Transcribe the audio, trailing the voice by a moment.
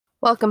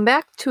Welcome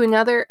back to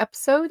another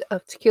episode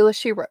of Tequila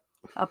She Wrote,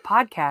 a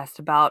podcast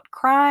about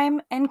crime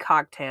and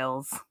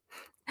cocktails.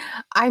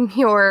 I'm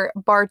your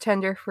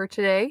bartender for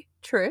today,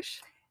 Trish.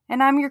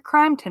 And I'm your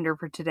crime tender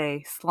for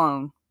today,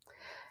 Sloan.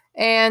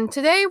 And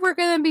today we're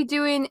going to be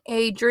doing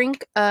a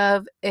drink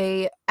of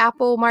a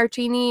apple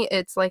martini.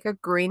 It's like a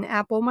green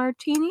apple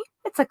martini.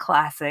 It's a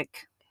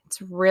classic.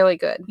 It's really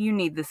good. You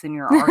need this in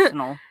your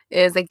arsenal. It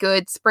is a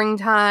good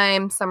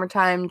springtime,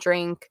 summertime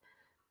drink.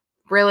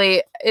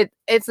 Really,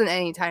 it's an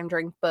anytime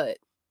drink, but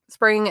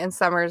spring and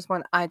summer is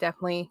when I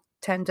definitely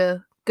tend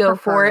to go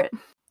for it.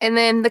 And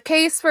then the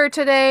case for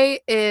today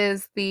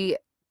is the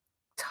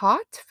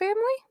Todt Family?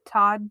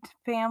 Todt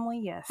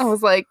Family, yes. I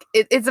was like,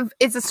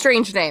 it's a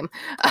strange name.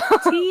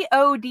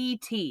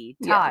 T-O-D-T,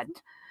 Todd.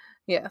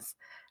 Yeah. Yes.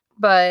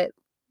 But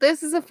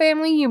this is a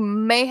family you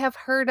may have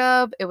heard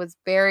of. It was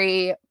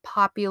very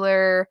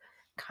popular,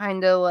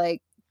 kind of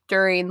like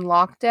during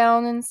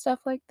lockdown and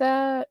stuff like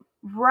that.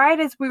 Right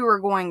as we were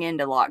going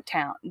into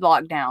lockdown.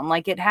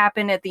 Like it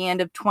happened at the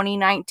end of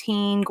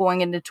 2019,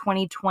 going into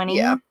 2020.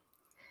 Yeah.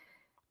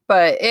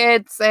 But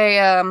it's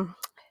a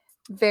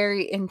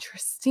very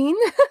interesting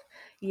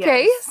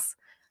case.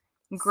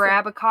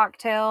 Grab a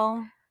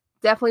cocktail.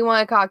 Definitely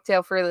want a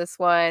cocktail for this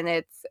one.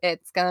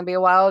 It's gonna be a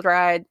wild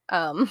ride.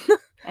 And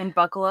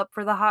buckle up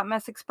for the Hot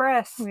Mess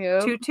Express.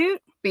 Yep. Toot toot.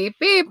 Beep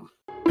beep.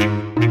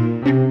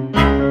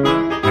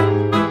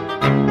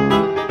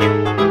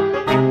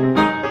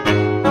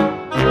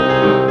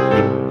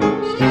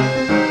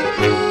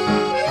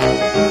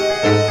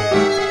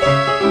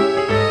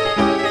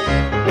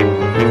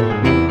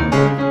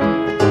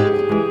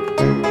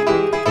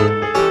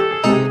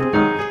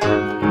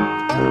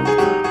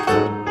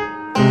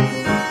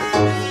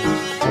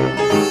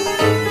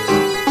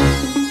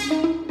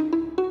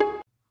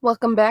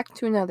 Welcome back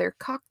to another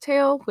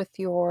cocktail with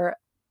your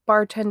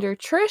bartender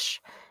Trish.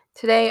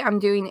 Today I'm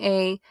doing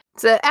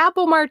it's an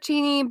apple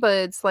martini, but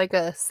it's like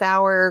a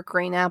sour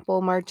green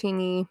apple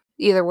martini.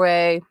 Either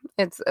way,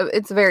 it's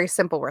a very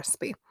simple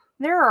recipe.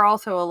 There are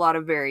also a lot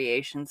of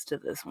variations to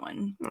this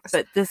one,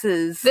 but this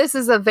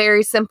is a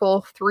very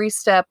simple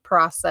 3-step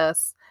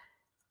process.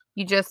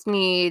 You just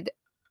need,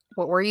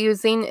 what we're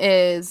using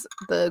is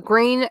the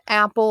green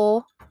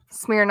apple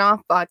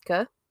Smirnoff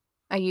vodka.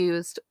 I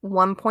used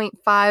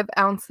 1.5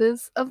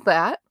 ounces of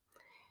that.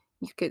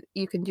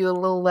 You can do a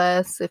little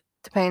less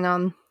depending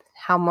on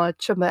how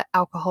much of an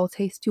alcohol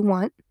taste you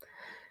want.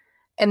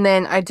 And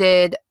then I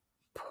did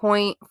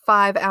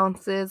 0.5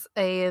 ounces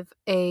of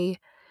a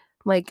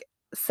like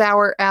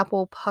sour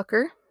apple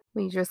pucker.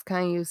 We just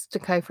kind of use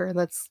Decipher.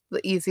 That's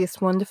the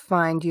easiest one to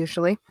find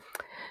usually.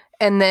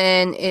 And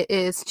then it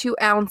is 2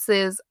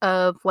 ounces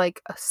of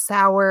like a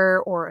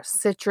sour or a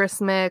citrus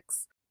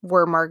mix.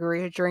 We're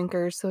margarita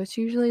drinkers, so it's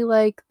usually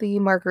like the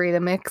margarita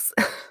mix.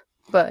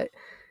 But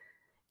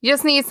you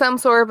just need some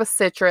sort of a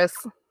citrus.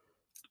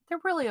 They're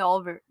really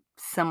all very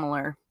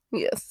similar.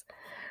 Yes.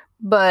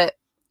 But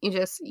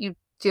you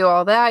do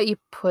all that, you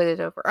put it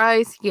over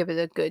ice, you give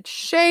it a good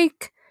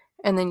shake,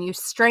 and then you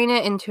strain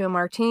it into a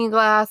martini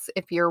glass.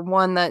 If you're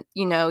one that,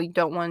 you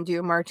don't want to do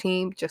a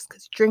martini just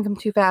because you drink them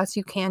too fast,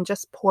 you can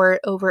just pour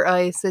it over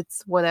ice.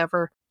 It's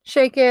whatever.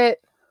 Shake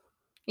it.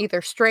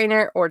 Either strain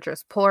it or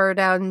just pour it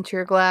out into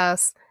your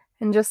glass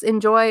and just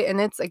enjoy.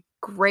 And it's a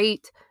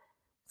great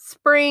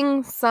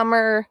spring,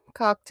 summer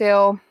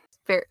cocktail.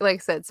 Like I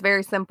said, it's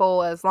very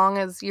simple. As long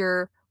as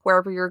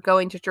wherever you're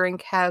going to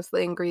drink has the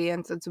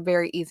ingredients, it's a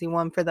very easy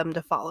one for them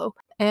to follow.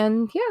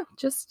 And yeah,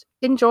 just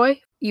enjoy.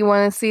 You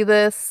want to see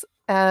this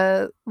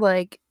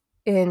like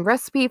in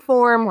recipe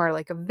form or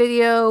like a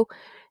video,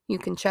 you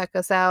can check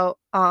us out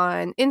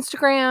on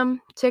Instagram,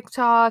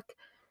 TikTok,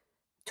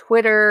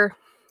 Twitter,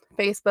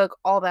 Facebook,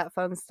 all that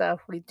fun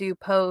stuff. We do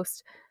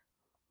post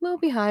a little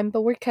behind,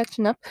 but we're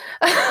catching up.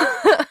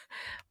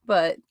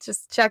 But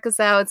just check us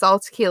out. It's all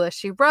Tequila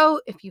She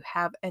Wrote. If you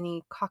have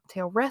any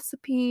cocktail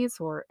recipes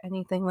or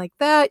anything like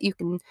that, you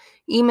can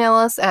email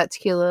us at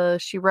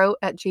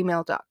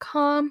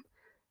tequilashewrote@gmail.com.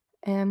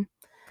 And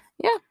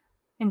yeah,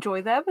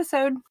 enjoy the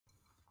episode.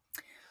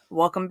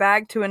 Welcome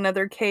back to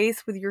another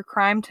case with your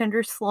crime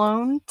tender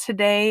Sloan.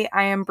 Today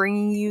I am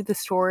bringing you the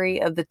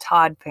story of the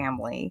Todt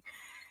family.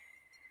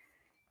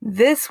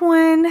 This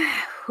one,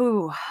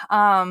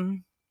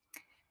 I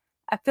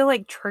feel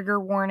like trigger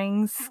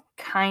warnings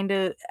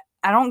I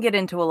don't get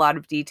into a lot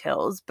of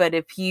details, but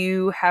if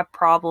you have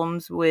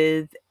problems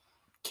with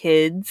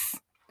kids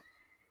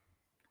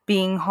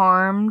being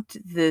harmed,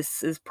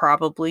 this is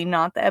probably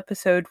not the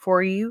episode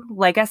for you.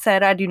 Like I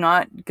said, I do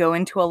not go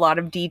into a lot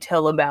of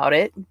detail about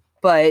it,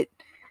 but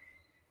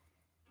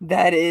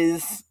that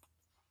is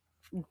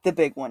the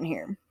big one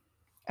here.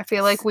 I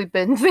feel like we've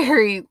been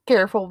very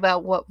careful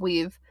about what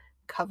we've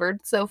covered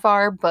so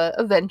far, but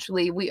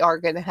eventually we are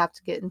going to have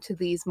to get into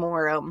these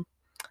more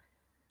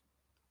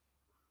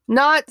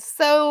not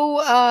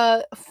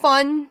so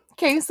fun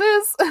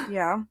cases.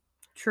 Yeah,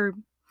 true.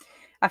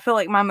 I feel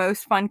like my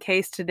most fun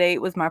case to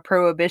date was my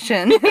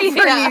prohibition for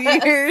New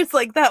Year's.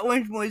 Like that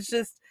one was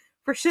just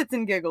for shits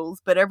and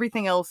giggles, but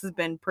everything else has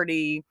been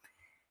pretty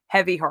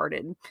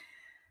heavy-hearted.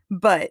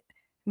 But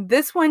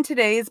this one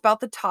today is about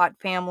the Todt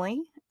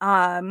family.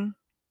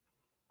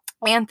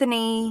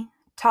 Anthony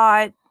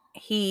Todt,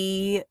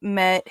 he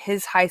met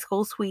his high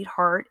school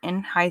sweetheart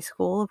in high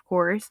school, of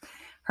course.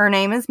 Her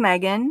name is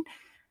Megan.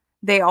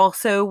 They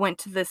also went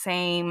to the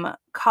same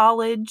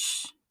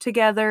college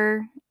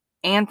together.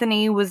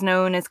 Anthony was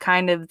known as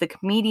kind of the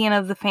comedian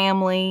of the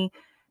family.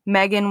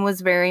 Megan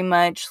was very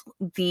much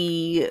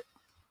the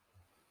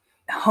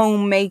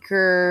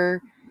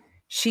homemaker.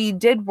 She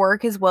did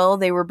work as well.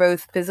 They were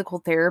both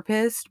physical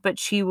therapists, but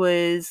she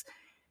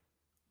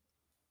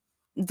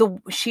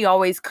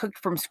always cooked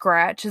from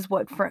scratch is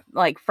what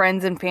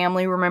friends and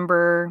family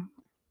remember,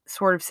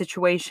 sort of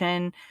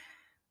situation.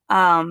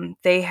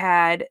 They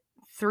had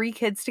 3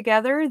 kids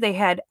together. They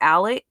had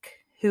Alec,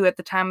 who at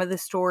the time of the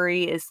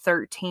story is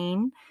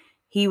 13.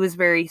 He was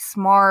very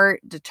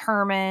smart,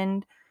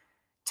 determined.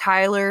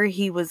 Tyler,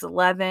 he was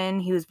 11.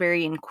 He was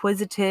very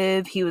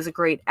inquisitive. He was a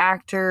great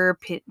actor,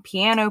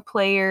 piano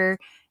player,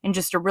 and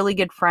just a really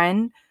good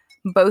friend.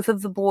 Both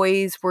of the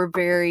boys were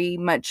very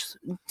much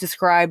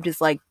described as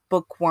like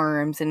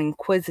bookworms and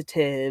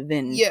inquisitive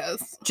and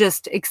Yes.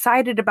 just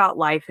excited about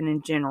life and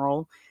in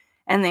general.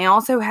 And they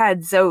also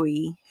had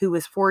Zoe, who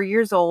was 4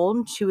 years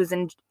old. She was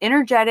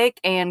energetic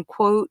and,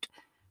 quote,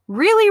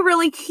 really,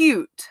 really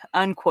cute,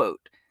 unquote.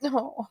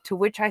 Oh. To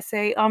which I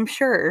say, I'm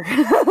sure.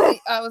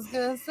 I was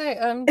going to say,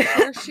 I'm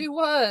sure she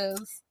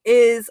was.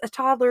 Is a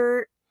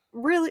toddler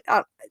really...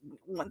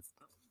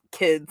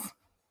 kids,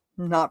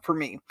 not for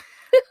me.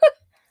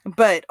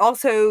 But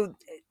also,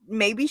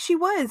 maybe she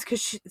was,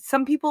 because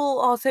some people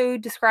also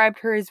described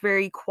her as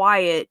very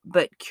quiet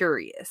but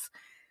curious.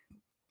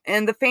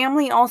 And the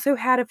family also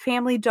had a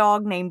family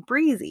dog named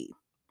Breezy.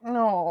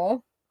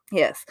 Oh.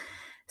 Yes.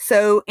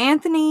 So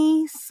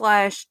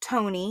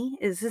Anthony/Tony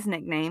is his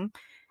nickname.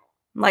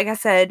 Like I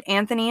said,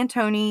 Anthony,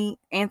 Tony,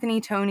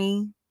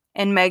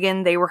 and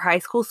Megan, they were high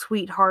school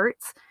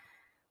sweethearts.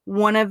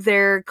 One of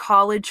their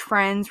college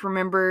friends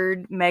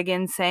remembered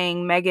Megan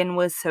saying Megan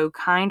was so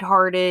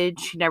kind-hearted.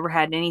 She never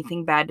had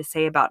anything bad to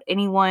say about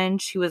anyone.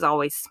 She was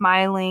always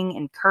smiling,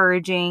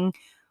 encouraging,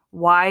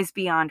 wise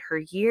beyond her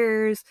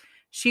years.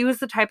 She was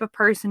the type of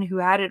person who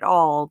had it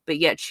all, but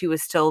yet she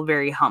was still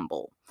very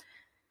humble.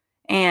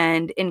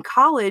 And in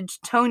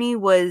college, Tony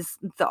was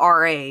the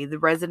RA, the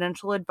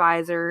residential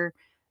advisor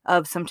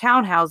of some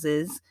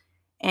townhouses,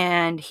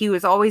 and he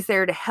was always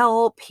there to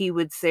help. He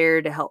was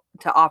there to help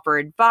to offer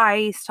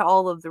advice to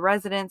all of the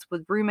residents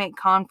with roommate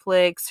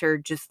conflicts or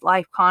just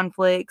life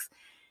conflicts.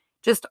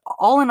 Just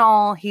all in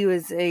all, he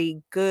was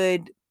a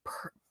good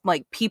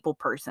people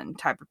person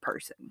type of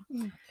person.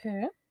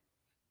 Okay.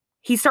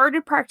 He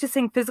started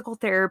practicing physical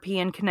therapy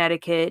in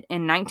Connecticut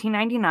in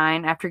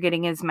 1999 after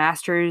getting his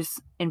master's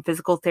in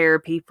physical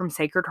therapy from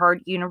Sacred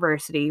Heart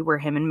University, where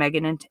him and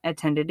Megan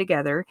attended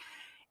together.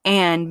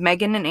 And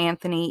Megan and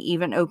Anthony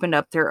even opened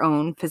up their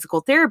own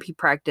physical therapy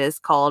practice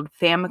called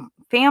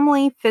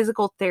Family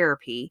Physical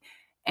Therapy.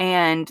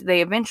 And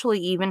they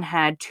eventually even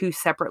had 2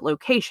 separate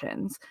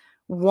locations.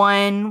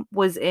 One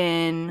was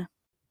in...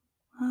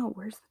 Oh,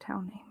 where's the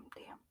town name?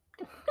 Damn.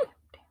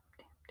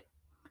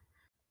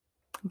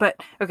 But,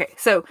 okay,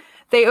 so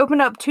they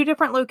opened up 2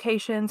 different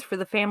locations for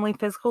the family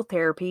physical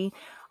therapy.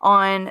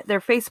 On their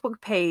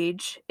Facebook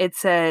page, it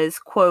says,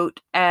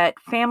 quote, "At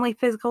Family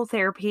Physical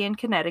Therapy in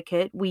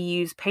Connecticut, we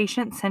use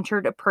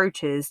patient-centered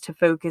approaches to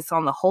focus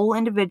on the whole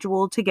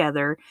individual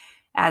together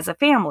as a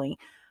family.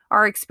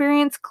 Our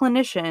experienced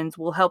clinicians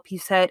will help you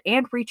set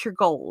and reach your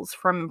goals,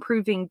 from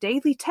improving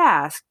daily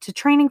tasks to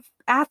training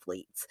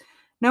athletes.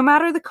 No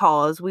matter the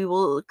cause, we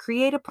will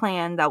create a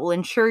plan that will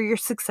ensure your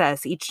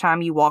success each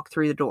time you walk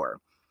through the door."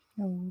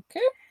 Okay.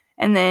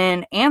 And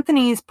then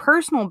Anthony's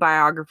personal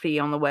biography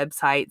on the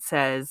website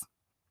says,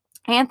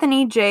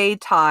 Anthony J.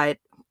 Todt,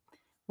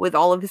 with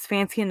all of his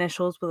fancy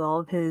initials, with all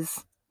of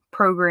his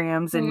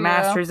programs and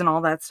masters and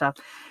all that stuff,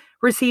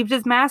 received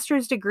his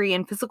master's degree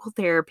in physical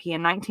therapy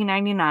in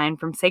 1999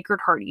 from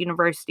Sacred Heart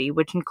University,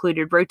 which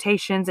included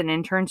rotations and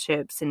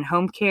internships in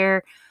home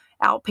care,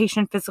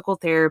 outpatient physical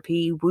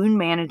therapy, wound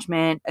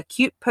management,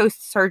 acute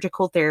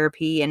post-surgical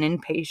therapy, and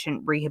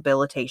inpatient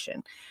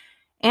rehabilitation.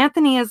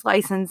 Anthony is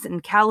licensed in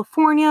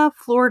California,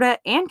 Florida,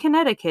 and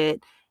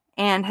Connecticut,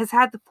 and has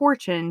had the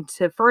fortune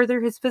to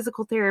further his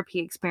physical therapy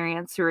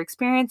experience through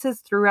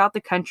experiences throughout the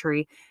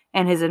country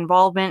and his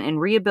involvement in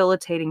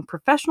rehabilitating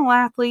professional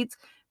athletes,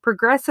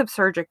 progressive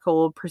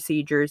surgical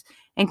procedures,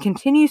 and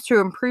continues to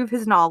improve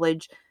his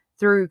knowledge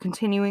through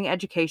continuing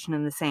education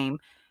in the same.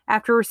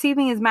 After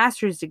receiving his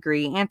master's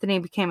degree, Anthony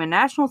became a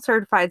national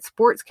certified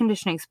sports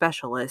conditioning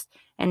specialist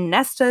and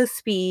Nesta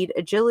speed,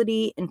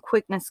 agility, and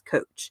quickness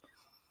coach.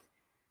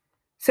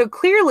 So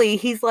clearly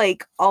he's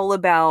all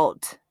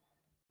about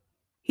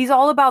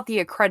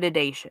the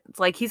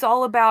accreditations. He's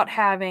all about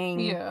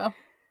having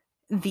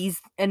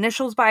these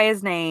initials by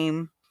his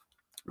name,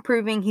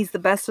 proving he's the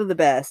best of the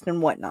best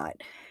and whatnot.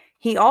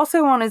 He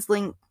also on his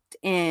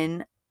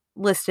LinkedIn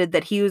listed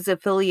that he was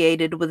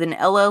affiliated with an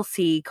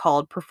LLC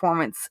called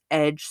Performance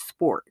Edge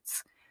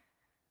Sports.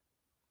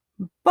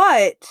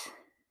 But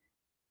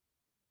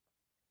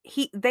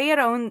they had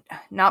owned,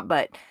 not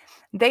but,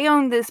 they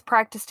owned this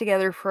practice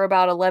together for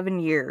about 11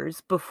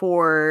 years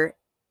before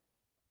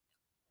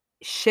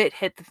shit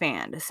hit the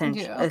fan,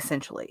 Yeah.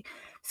 essentially.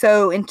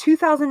 So in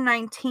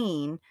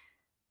 2019,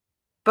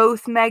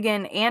 both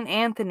Megan and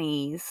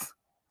Anthony's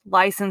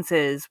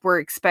licenses were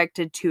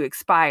expected to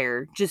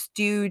expire just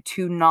due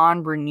to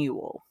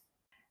non-renewal.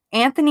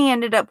 Anthony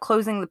ended up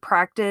closing the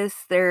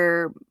practice,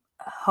 their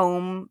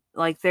home,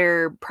 like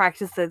their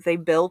practice that they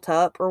built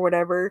up or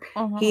whatever.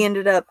 Uh-huh. He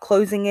ended up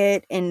closing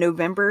it in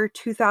November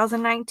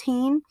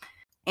 2019,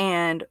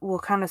 and we'll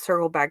kind of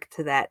circle back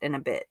to that in a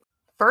bit.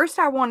 First,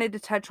 I wanted to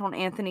touch on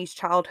Anthony's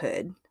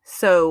childhood.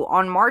 So,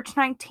 on March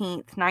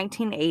 19th,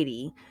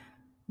 1980,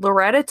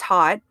 Loretta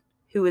Todt,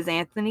 who was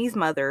Anthony's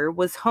mother,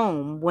 was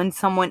home when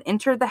someone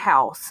entered the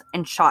house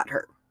and shot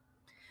her.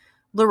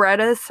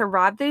 Loretta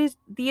survived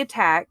the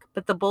attack,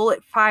 but the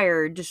bullet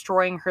fired,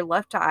 destroying her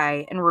left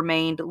eye and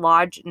remained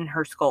lodged in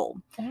her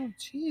skull. Oh,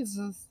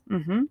 Jesus.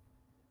 Mm-hmm.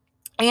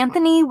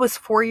 Anthony was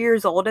 4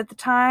 years old at the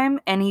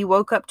time, and he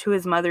woke up to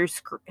his mother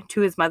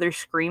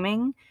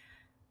screaming.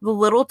 The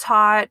little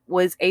Todt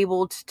was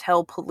able to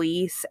tell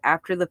police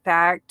after the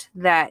fact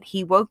that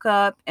he woke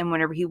up, and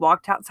whenever he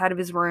walked outside of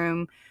his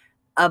room,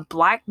 a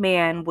black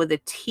man with a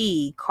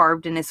T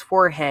carved in his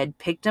forehead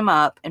picked him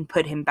up and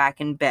put him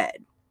back in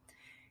bed.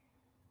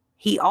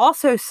 He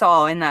also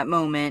saw in that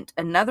moment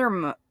another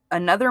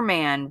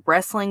man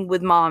wrestling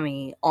with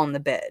mommy on the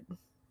bed,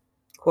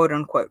 quote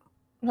unquote.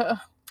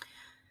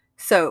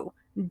 So,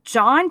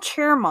 John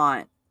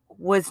Chermont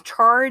was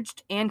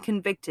charged and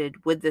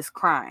convicted with this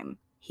crime.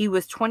 He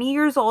was 20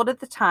 years old at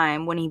the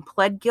time when he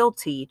pled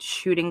guilty to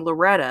shooting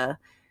Loretta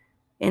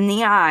in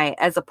the eye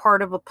as a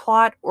part of a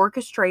plot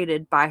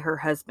orchestrated by her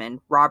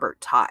husband,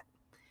 Robert Todt.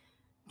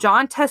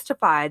 John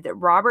testified that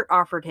Robert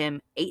offered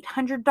him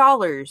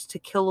 $800 to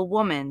kill a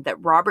woman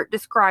that Robert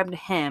described to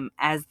him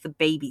as the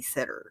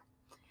babysitter.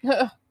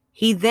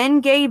 He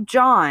then gave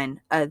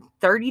John a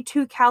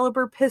 .32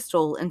 caliber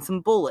pistol and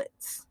some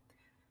bullets.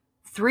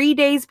 3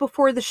 days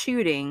before the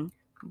shooting,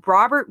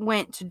 Robert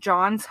went to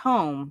John's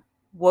home,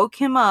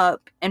 woke him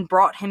up, and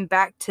brought him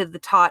back to the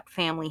Todt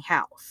family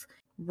house.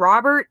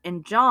 Robert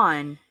and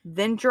John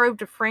then drove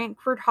to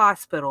Frankfurt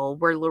Hospital,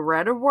 where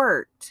Loretta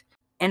worked.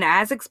 And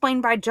as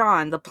explained by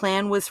John, the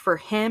plan was for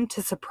him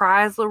to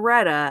surprise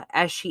Loretta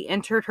as she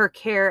entered her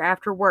care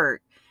after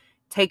work,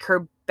 take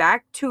her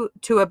back to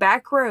a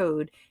back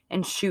road,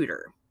 and shoot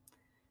her.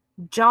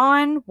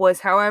 John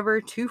was,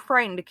 however, too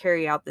frightened to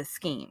carry out this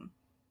scheme.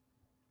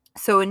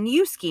 So a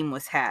new scheme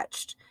was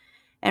hatched,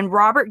 and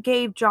Robert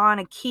gave John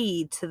a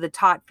key to the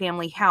Todt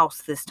family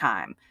house this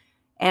time.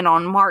 And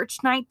on March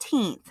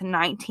 19th,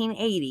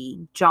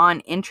 1980,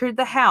 John entered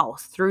the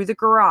house through the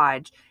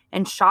garage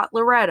and shot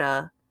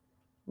Loretta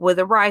with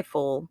a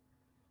rifle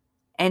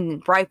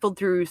and rifled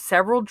through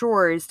several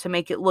drawers to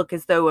make it look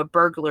as though a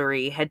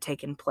burglary had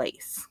taken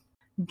place.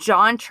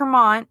 John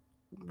Chermont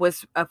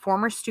was a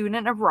former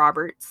student of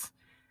Robert's.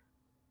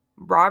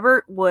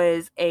 Robert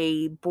was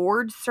a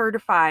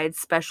board-certified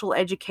special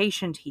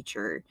education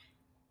teacher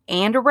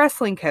and a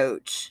wrestling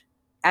coach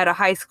at a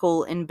high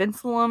school in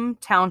Bensalem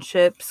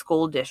Township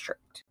School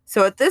District.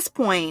 So at this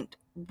point,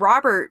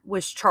 Robert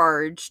was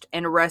charged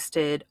and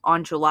arrested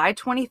on July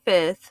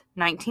 25th,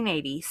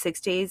 1980,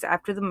 6 days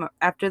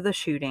after the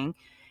shooting,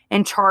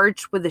 and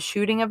charged with the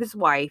shooting of his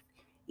wife,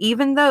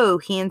 even though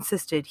he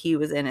insisted he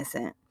was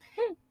innocent.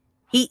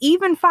 He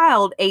even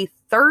filed a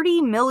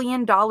 $30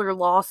 million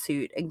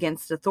lawsuit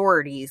against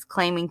authorities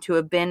claiming to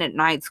have been at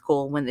night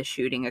school when the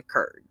shooting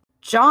occurred.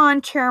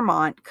 John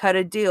Chermont cut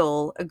a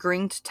deal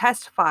agreeing to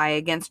testify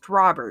against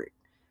Robert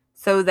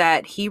so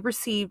that he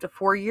received a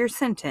 4-year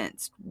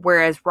sentence,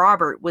 whereas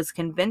Robert was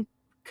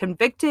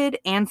convicted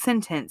and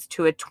sentenced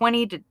to a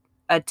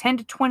 10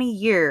 to 20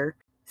 year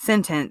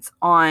sentence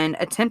on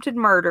attempted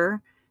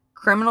murder,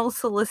 criminal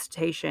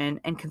solicitation,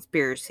 and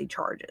conspiracy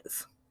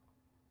charges.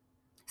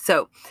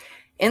 So,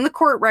 in the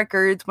court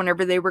records,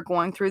 whenever they were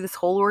going through this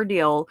whole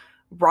ordeal,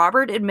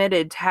 Robert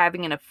admitted to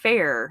having an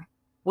affair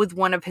with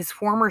one of his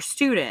former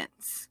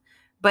students,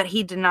 but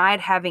he denied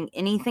having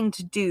anything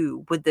to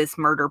do with this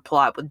murder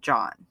plot with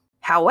John.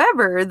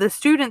 However, the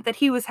student that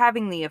he was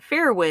having the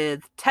affair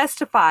with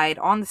testified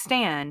on the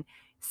stand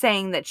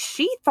saying that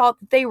she thought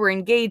that they were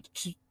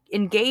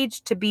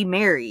engaged to be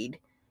married,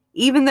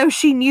 even though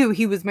she knew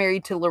he was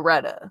married to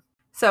Loretta.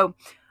 So,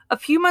 a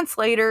few months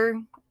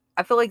later,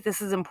 I feel like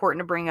this is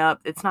important to bring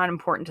up. It's not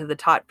important to the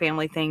Todt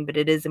family thing, but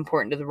it is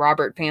important to the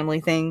Robert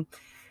family thing.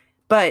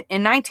 But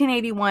in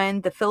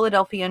 1981, the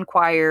Philadelphia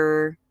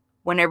Inquirer,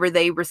 whenever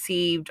they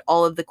received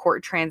all of the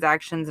court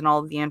transactions and all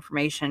of the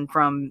information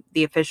from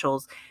the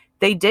officials,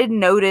 they did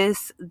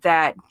notice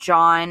that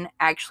John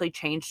actually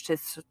changed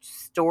his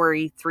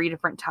story 3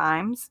 different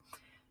times.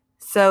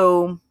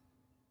 So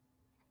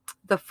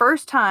the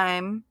first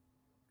time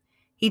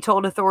he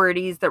told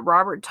authorities that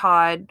Robert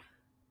Todt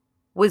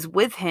was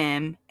with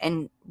him,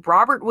 and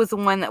Robert was the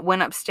one that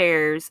went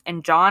upstairs,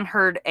 and John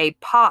heard a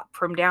pop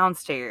from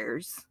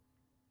downstairs.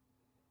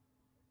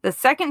 The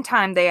second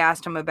time they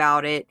asked him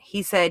about it,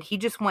 he said he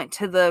just went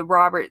to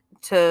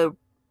to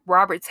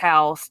Robert's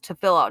house to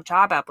fill out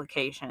job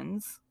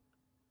applications.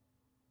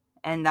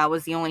 And that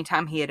was the only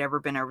time he had ever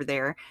been over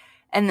there.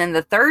 And then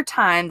the third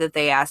time that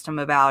they asked him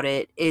about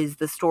it is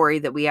the story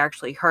that we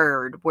actually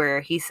heard, where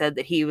he said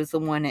that he was the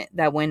one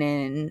that went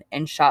in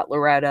and shot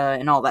Loretta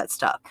and all that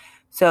stuff.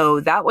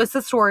 So that was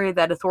the story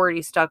that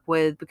authorities stuck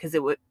with because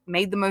it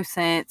made the most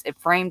sense. It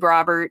framed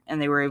Robert,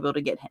 and they were able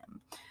to get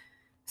him.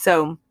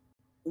 So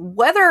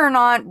whether or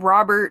not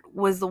Robert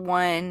was the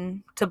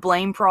one to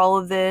blame for all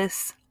of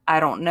this, I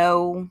don't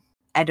know.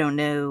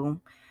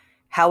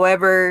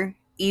 However,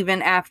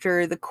 even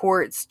after the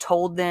courts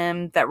told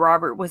them that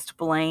Robert was to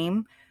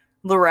blame,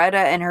 Loretta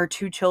and her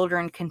 2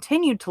 children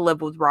continued to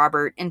live with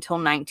Robert until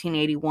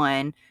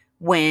 1981,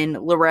 when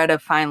Loretta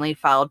finally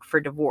filed for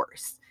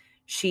divorce.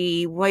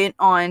 She went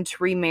on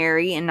to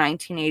remarry in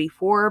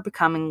 1984,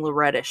 becoming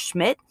Loretta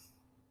Schmidt,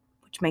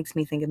 which makes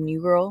me think of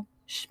New Girl.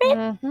 Schmidt.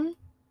 Mm-hmm.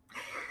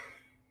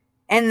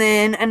 And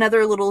then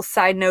another little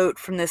side note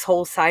from this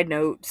whole side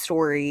note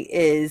story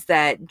is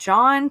that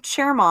John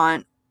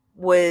Chermont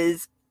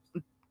was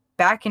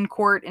back in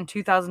court in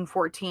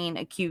 2014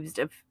 accused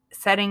of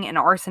setting an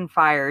arson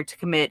fire to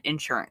commit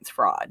insurance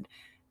fraud.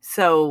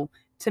 So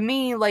to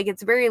me, like,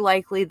 it's very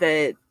likely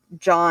that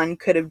John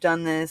could have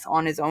done this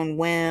on his own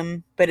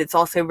whim, but it's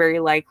also very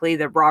likely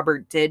that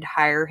Robert did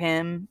hire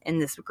him in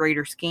this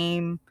greater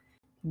scheme.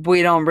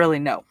 We don't really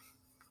know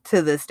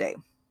to this day.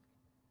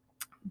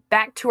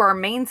 Back to our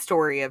main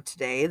story of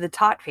today, the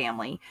Todt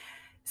family.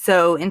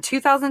 So in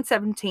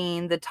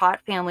 2017, the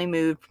Todt family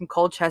moved from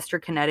Colchester,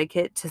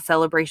 Connecticut to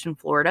Celebration,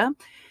 Florida.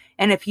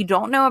 And if you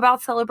don't know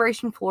about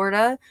Celebration,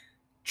 Florida,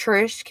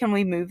 Trish, can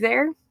we move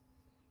there?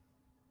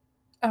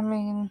 I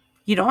mean,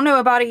 you don't know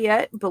about it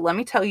yet, but let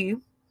me tell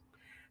you.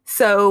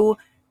 So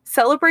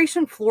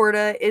Celebration,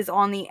 Florida is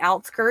on the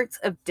outskirts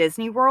of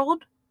Disney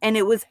World, and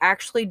it was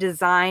actually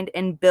designed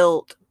and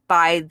built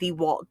by the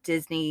Walt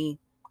Disney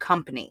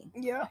Company.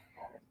 Yeah.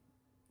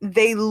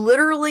 They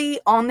literally,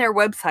 on their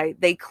website,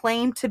 they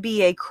claim to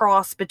be a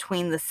cross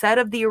between the set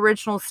of the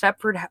original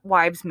Stepford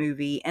Wives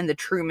movie and the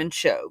Truman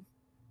Show.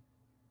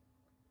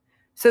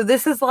 So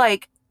this is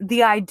like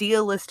the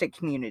idealistic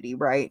community,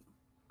 right?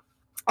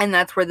 And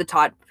that's where the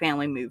Todt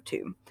family moved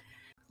to.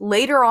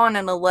 Later on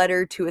in a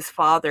letter to his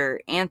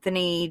father,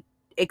 Anthony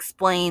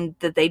explained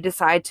that they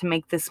decided to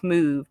make this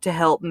move to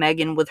help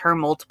Megan with her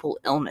multiple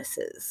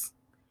illnesses.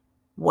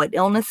 What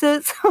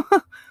illnesses?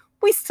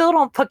 We still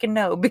don't fucking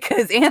know,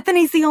 because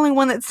Anthony's the only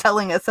one that's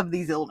telling us of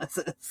these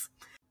illnesses.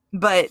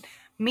 But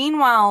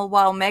meanwhile,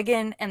 while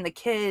Megan and the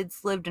kids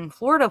lived in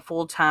Florida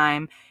full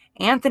time,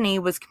 Anthony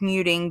was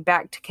commuting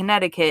back to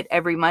Connecticut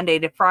every Monday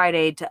to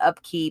Friday to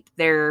upkeep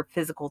their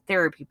physical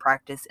therapy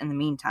practice in the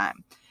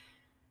meantime.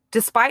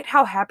 Despite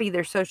how happy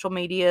their social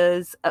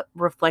medias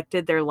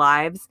reflected their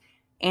lives,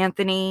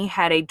 Anthony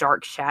had a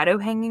dark shadow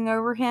hanging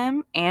over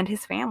him and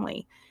his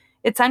family.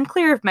 It's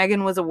unclear if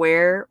Megan was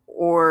aware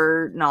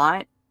or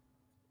not.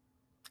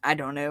 I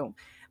don't know.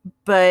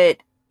 But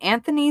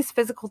Anthony's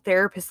physical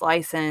therapist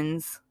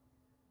license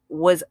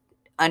was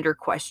under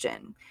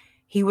question.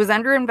 He was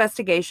under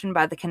investigation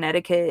by the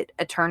Connecticut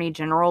Attorney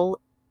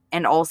General,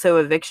 and also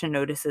eviction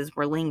notices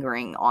were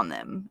lingering on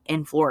them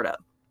in Florida.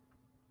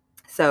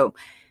 So,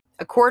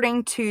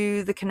 according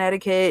to the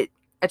Connecticut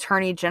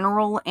Attorney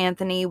General,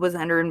 Anthony was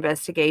under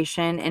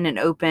investigation in an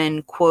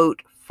open,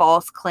 quote,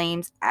 false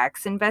claims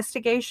acts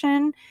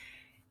investigation.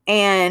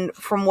 And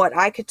from what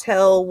I could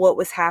tell, what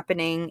was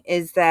happening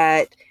is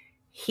that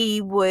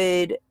he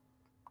would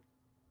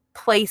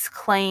place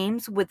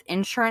claims with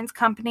insurance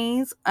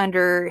companies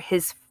under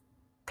his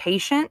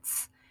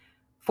patients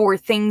for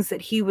things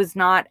that he was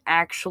not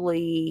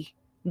actually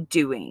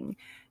doing.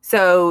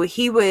 So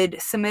he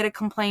would submit a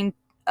complaint.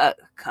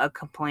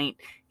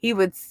 He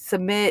would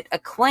submit a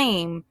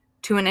claim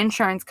to an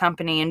insurance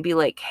company and be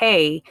like,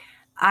 hey,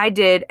 I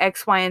did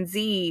X, Y, and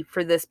Z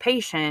for this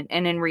patient.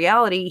 And in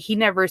reality, he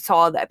never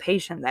saw that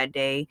patient that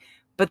day,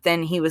 but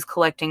then he was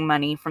collecting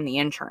money from the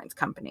insurance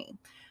company.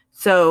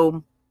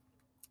 So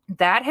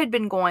that had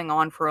been going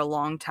on for a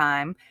long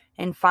time.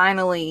 And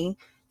finally,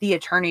 the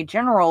Attorney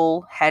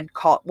General had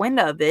caught wind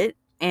of it,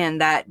 and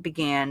that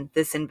began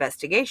this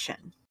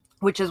investigation,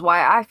 which is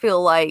why I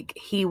feel like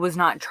he was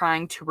not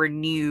trying to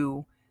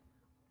renew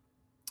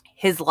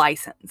his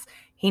license.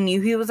 He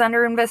knew he was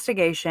under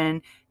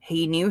investigation.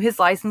 He knew his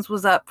license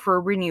was up for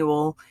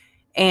renewal,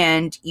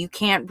 and you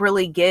can't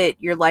really get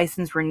your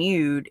license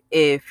renewed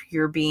if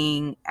you're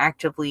being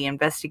actively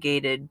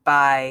investigated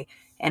by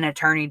an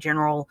attorney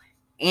general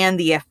and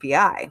the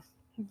FBI.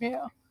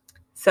 Yeah.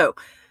 So,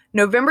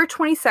 November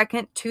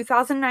 22nd,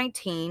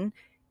 2019,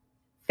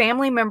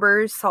 family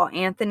members saw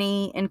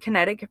Anthony in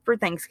Connecticut for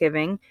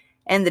Thanksgiving,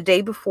 and the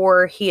day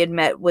before, he had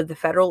met with the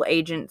federal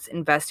agents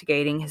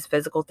investigating his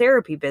physical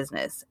therapy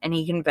business, and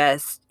he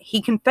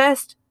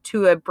confessed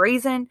to a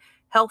brazen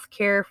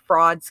healthcare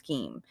fraud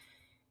scheme.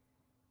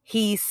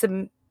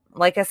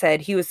 Like I said,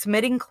 he was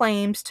submitting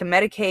claims to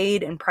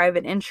Medicaid and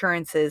private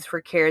insurances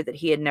for care that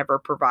he had never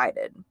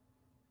provided.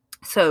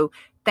 So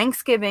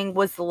Thanksgiving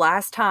was the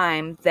last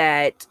time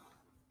that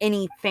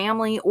any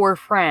family or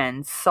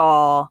friends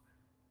saw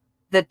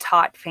the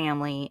Todt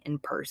family in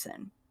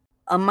person.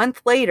 A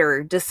month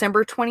later,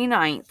 December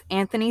 29th,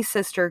 Anthony's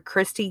sister,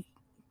 Chrissy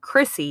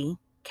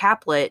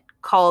Caplet,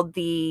 called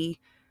the,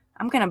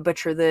 I'm going to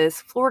butcher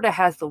this, Florida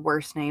has the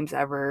worst names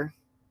ever.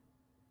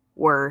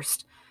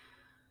 Worst.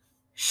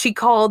 She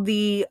called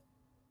the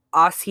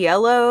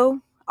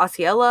Osceola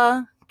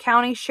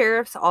County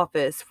Sheriff's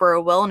Office for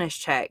a wellness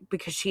check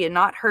because she had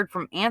not heard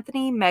from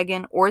Anthony,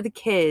 Megan, or the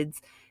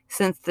kids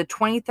since the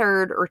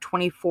 23rd or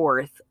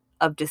 24th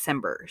of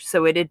December.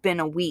 So it had been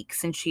a week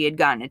since she had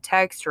gotten a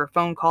text or a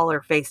phone call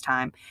or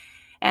FaceTime.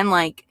 And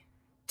like,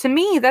 to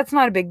me, that's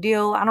not a big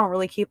deal. I don't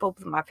really keep up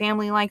with my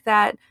family like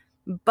that.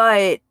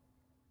 But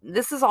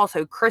this is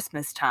also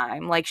Christmas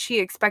time. Like, she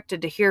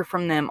expected to hear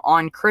from them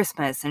on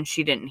Christmas and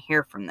she didn't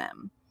hear from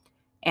them.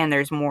 And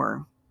there's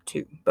more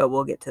too, but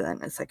we'll get to that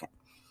in a second.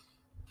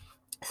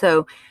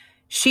 So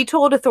she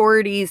told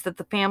authorities that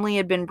the family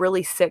had been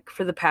really sick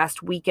for the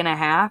past week and a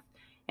half,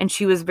 and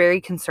she was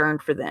very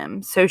concerned for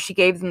them. So she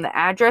gave them the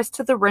address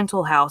to the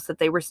rental house that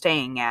they were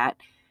staying at.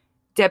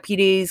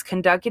 Deputies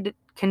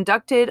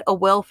conducted a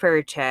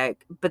welfare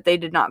check, but they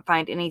did not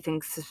find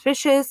anything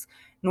suspicious,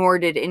 nor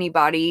did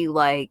anybody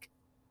like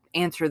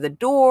answer the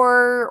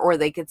door, or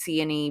they could see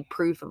any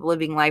proof of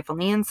living life on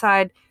the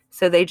inside.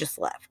 So they just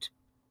left.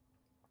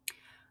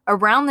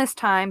 Around this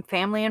time,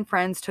 family and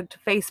friends took to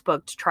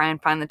Facebook to try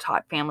and find the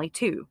Todt family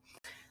too.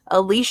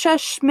 Alicia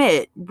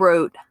Schmidt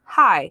wrote,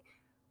 "Hi,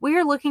 we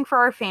are looking for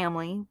our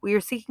family. We are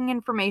seeking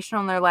information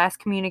on their last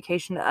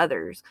communication to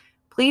others.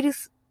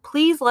 Please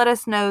let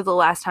us know the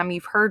last time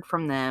you've heard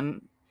from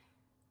them,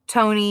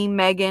 Tony,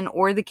 Megan,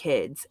 or the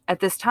kids. At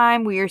this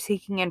time, we are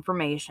seeking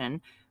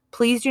information.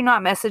 Please do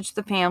not message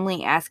the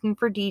family asking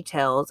for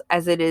details,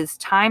 as it is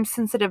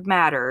time-sensitive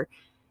matter,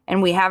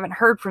 and we haven't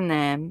heard from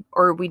them,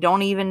 or we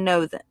don't even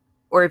know them,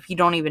 or if you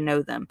don't even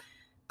know them.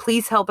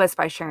 Please help us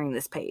by sharing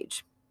this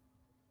page."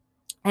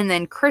 And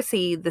then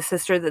Chrissy, the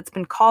sister that's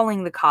been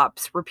calling the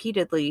cops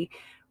repeatedly,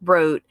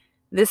 wrote,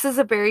 "This is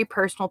a very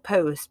personal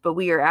post, but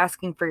we are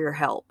asking for your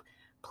help.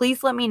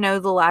 Please let me know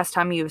the last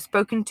time you have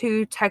spoken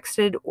to,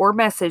 texted, or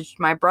messaged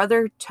my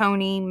brother,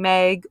 Tony,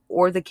 Meg,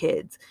 or the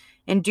kids.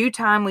 In due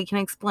time, we can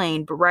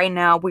explain, but right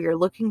now we are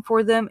looking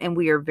for them and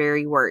we are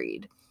very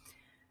worried."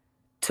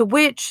 To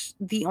which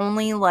the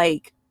only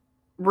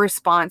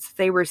response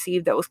they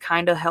received that was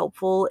kind of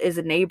helpful is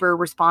a neighbor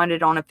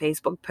responded on a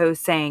Facebook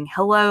post saying,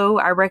 "Hello,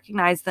 I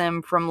recognize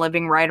them from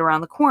living right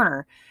around the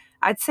corner.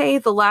 I'd say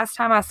the last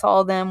time I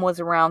saw them was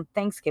around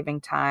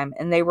Thanksgiving time,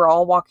 and they were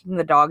all walking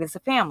the dog as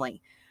a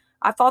family.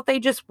 I thought they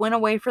just went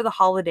away for the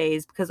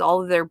holidays because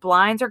all of their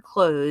blinds are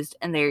closed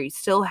and they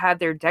still have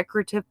their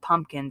decorative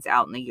pumpkins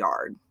out in the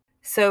yard."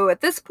 So at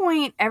this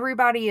point,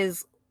 everybody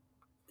is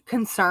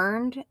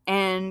concerned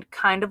and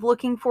kind of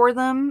looking for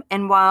them.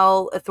 And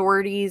while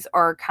authorities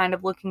are kind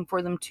of looking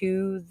for them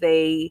too,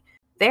 they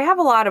have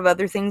a lot of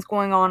other things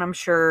going on, I'm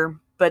sure,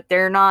 but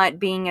they're not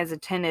being as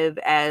attentive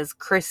as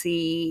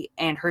Chrissy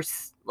and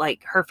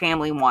her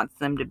family wants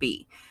them to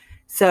be.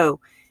 So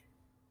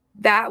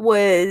that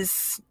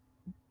was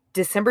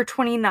December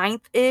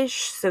 29th-ish,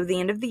 so the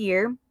end of the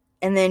year.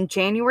 And then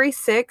January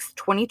 6th,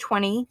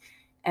 2020,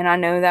 and I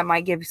know that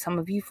might give some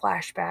of you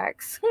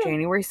flashbacks,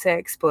 January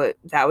 6th, but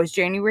that was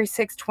January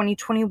 6th,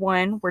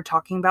 2021. We're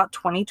talking about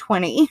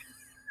 2020,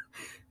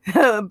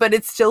 but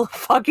it's still a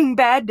fucking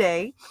bad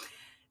day.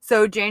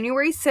 So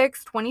January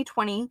 6th,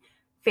 2020,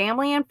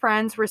 family and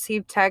friends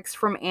received texts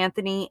from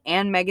Anthony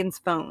and Megan's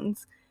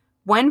phones.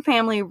 One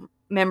family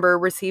member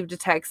received a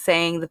text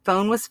saying the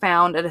phone was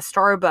found at a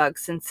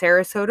Starbucks in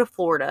Sarasota,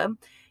 Florida,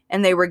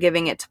 and they were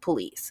giving it to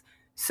police.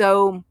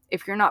 So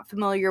if you're not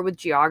familiar with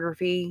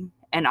geography,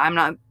 and I'm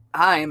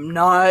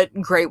not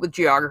great with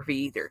geography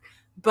either,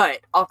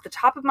 but off the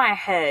top of my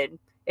head,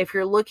 if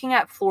you're looking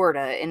at Florida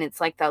and it's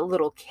like that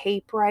little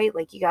cape, right?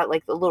 Like you got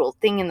like the little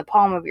thing in the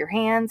palm of your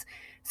hands.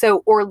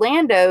 So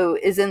Orlando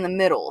is in the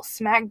middle,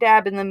 smack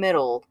dab in the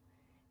middle,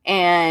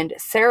 and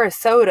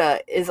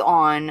Sarasota is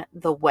on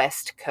the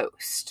west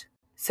coast.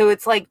 So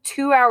it's like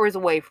 2 hours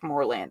away from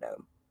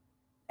Orlando.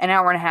 An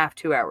hour and a half,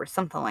 2 hours,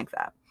 something like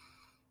that.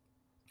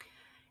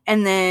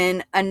 And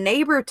then a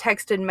neighbor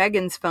texted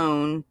Megan's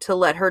phone to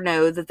let her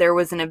know that there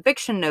was an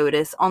eviction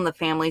notice on the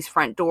family's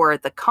front door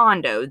at the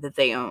condo that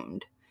they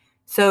owned.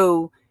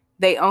 So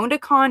they owned a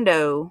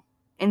condo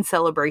in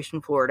Celebration,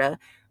 Florida,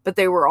 but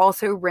they were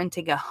also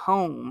renting a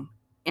home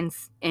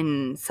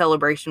in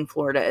Celebration,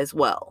 Florida as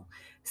well.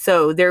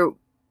 So the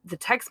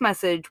text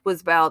message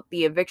was about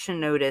the eviction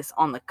notice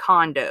on the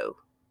condo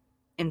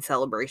in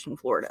Celebration,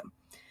 Florida.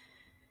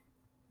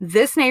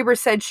 This neighbor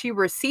said she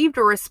received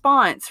a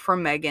response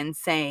from Megan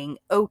saying,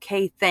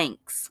 "Okay,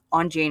 thanks,"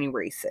 on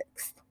January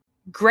 6th.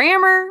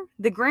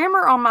 The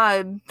grammar on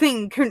my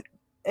thing,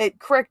 it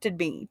corrected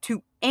me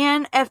to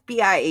an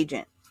FBI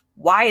agent.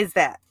 Why is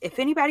that? If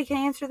anybody can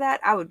answer that,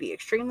 I would be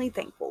extremely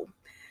thankful.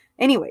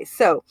 Anyway,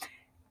 so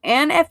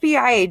an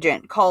FBI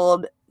agent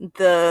called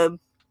the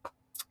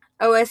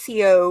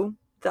OSCO,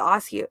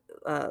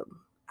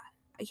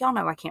 y'all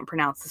know I can't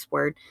pronounce this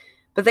word,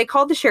 But they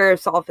called the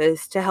sheriff's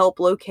office to help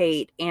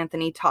locate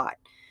Anthony Todt.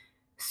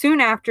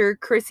 Soon after,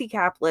 Chrissy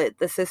Caplet,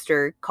 the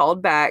sister,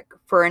 called back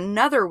for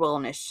another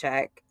wellness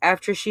check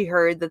after she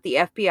heard that the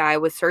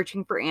FBI was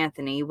searching for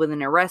Anthony with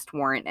an arrest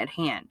warrant at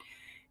hand.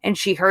 And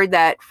she heard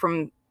that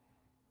from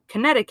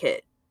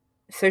Connecticut.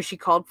 So she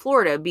called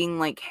Florida, being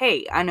like,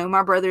 hey, I know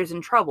my brother's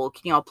in trouble.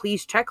 Can y'all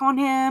please check on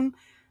him?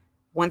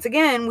 Once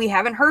again, we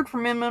haven't heard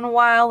from him in a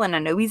while, and I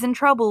know he's in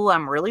trouble.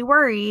 I'm really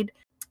worried.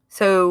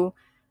 So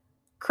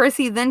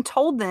Chrissy then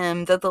told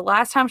them that the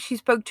last time she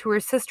spoke to her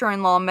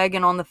sister-in-law,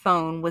 Megan, on the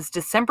phone was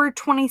December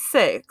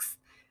 26th,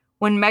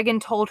 when Megan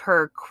told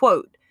her,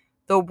 quote,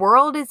 the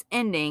world is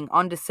ending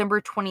on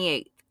December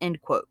 28th,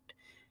 end quote.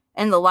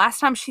 And the last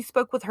time she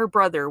spoke with her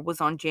brother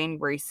was on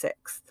January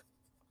 6th.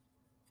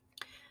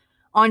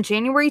 On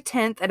January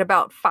 10th at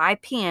about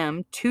 5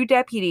 p.m., 2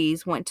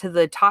 deputies went to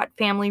the Todt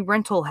family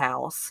rental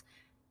house,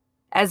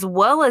 as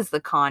well as the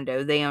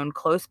condo they owned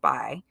close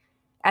by.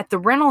 At the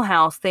rental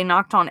house, they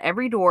knocked on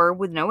every door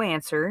with no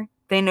answer.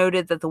 They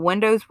noted that the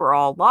windows were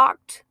all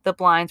locked, the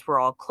blinds were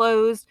all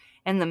closed,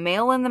 and the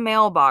mail in the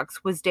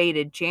mailbox was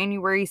dated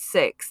January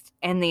 6th,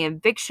 and the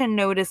eviction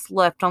notice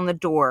left on the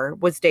door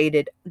was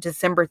dated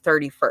December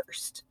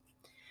 31st.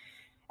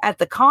 At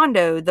the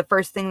condo, the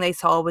first thing they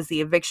saw was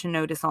the eviction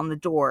notice on the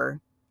door,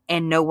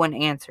 and no one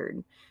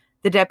answered.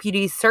 The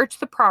deputies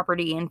searched the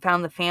property and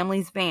found the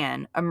family's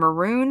van, a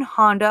maroon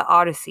Honda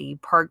Odyssey,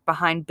 parked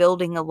behind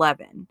Building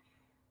 11.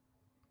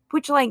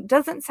 Which,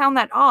 doesn't sound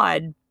that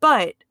odd,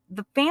 but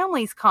the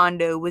family's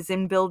condo was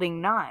in Building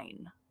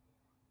 9.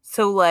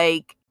 So,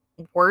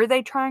 were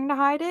they trying to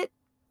hide it?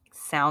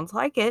 Sounds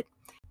like it.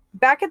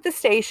 Back at the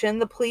station,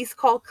 the police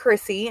call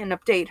Chrissy and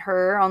update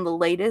her on the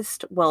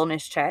latest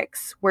wellness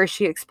checks, where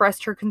she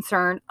expressed her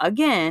concern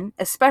again,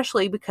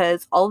 especially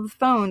because all the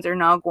phones are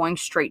now going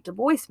straight to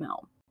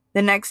voicemail.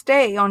 The next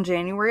day, on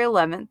January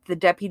 11th, the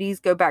deputies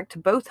go back to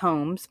both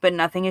homes, but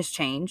nothing has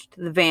changed.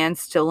 The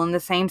van's still in the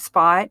same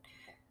spot.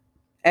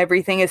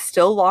 Everything is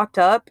still locked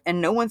up,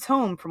 and no one's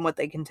home from what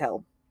they can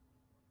tell.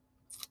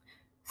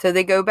 So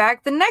they go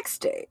back the next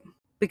day,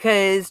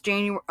 because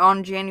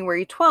on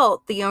January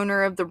 12th, the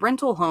owner of the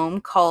rental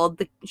home called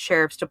the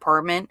sheriff's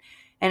department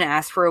and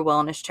asked for a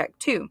wellness check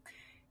too.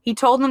 He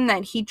told them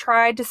that he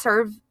tried to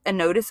serve a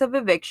notice of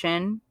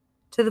eviction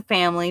to the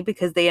family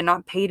because they had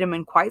not paid him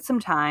in quite some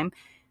time.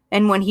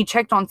 And when he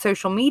checked on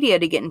social media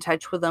to get in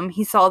touch with them,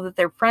 he saw that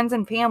their friends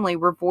and family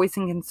were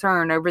voicing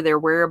concern over their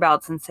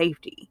whereabouts and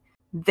safety.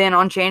 Then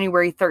on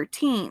January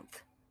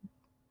 13th,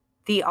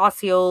 the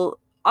Osceola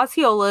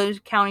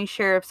County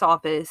Sheriff's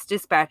Office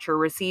dispatcher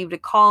received a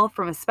call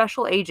from a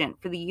special agent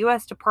for the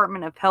U.S.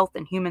 Department of Health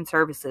and Human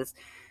Services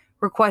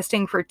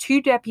requesting for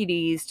 2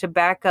 deputies to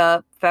back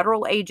up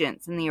federal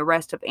agents in the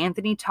arrest of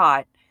Anthony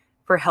Todt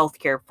for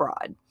healthcare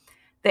fraud.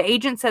 The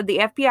agent said the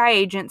FBI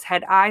agents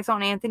had eyes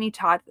on Anthony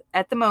Todt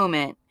at the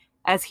moment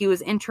as he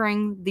was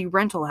entering the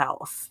rental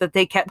house that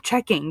they kept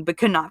checking but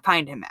could not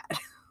find him at.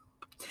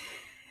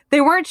 They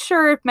weren't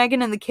sure if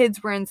Megan and the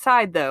kids were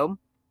inside, though.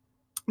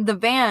 The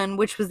van,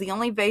 which was the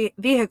only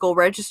vehicle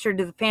registered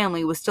to the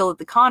family, was still at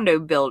the condo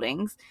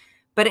buildings,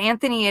 but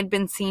Anthony had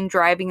been seen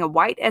driving a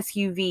white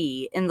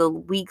SUV in the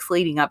weeks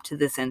leading up to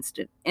this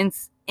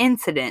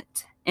incident,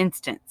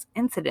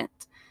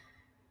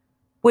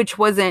 which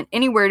wasn't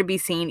anywhere to be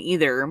seen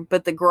either,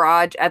 but the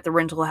garage at the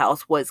rental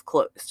house was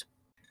closed.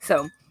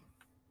 So,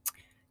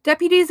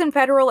 deputies and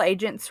federal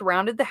agents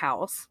surrounded the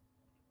house.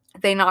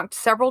 They knocked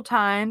several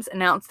times,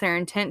 announced their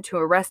intent to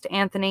arrest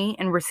Anthony,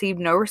 and received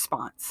no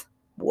response.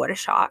 What a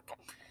shock.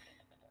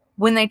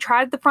 When they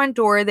tried the front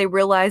door, they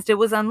realized it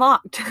was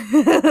unlocked.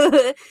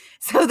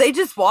 So they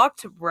just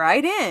walked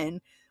right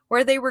in,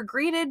 where they were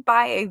greeted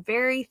by a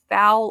very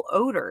foul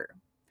odor.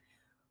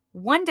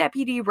 One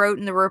deputy wrote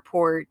in the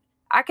report,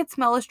 I could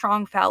smell a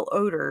strong foul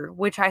odor,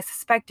 which I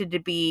suspected to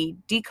be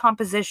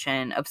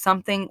decomposition of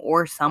something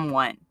or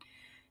someone.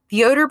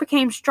 The odor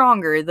became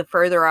stronger the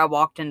further I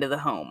walked into the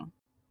home.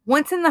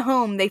 Once in the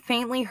home, they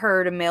faintly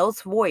heard a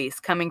male's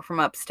voice coming from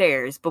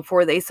upstairs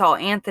before they saw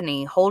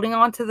Anthony holding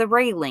onto the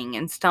railing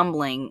and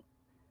stumbling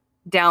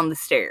down the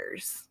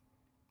stairs,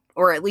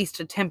 or at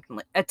least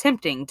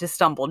attempting to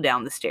stumble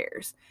down the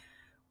stairs.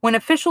 When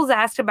officials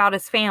asked about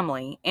his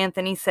family,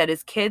 Anthony said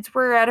his kids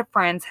were at a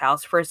friend's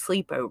house for a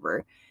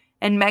sleepover,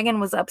 and Megan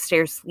was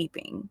upstairs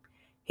sleeping.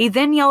 He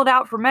then yelled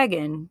out for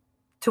Megan,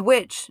 to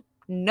which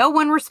no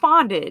one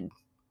responded.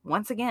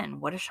 Once again,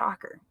 what a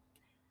shocker.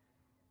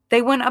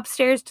 They went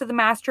upstairs to the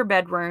master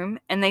bedroom,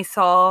 and they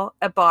saw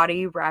a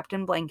body wrapped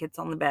in blankets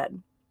on the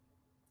bed.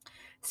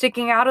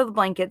 Sticking out of the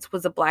blankets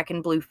was a black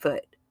and blue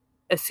foot,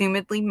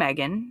 assumedly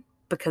Megan,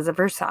 because of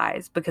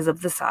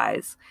the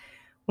size.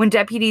 When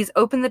deputies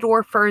opened the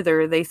door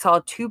further, they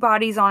saw 2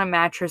 bodies on a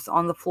mattress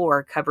on the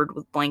floor covered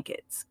with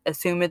blankets,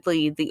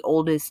 assumedly the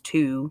oldest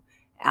 2,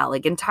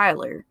 Alec and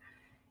Tyler.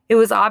 It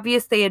was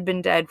obvious they had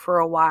been dead for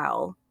a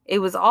while. It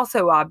was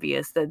also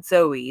obvious that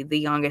Zoe, the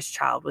youngest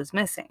child, was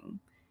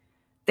missing.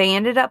 They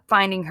ended up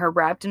finding her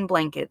wrapped in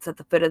blankets at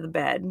the foot of the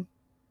bed.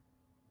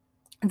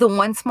 The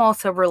one small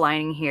silver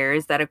lining here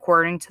is that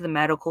according to the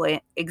medical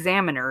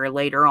examiner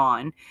later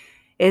on,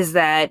 is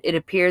that it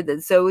appeared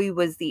that Zoe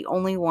was the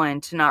only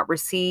one to not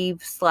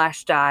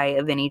receive/die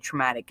of any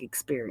traumatic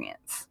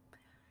experience.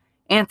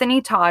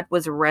 Anthony Todt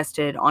was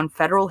arrested on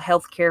federal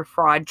healthcare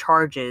fraud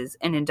charges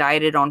and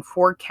indicted on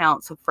 4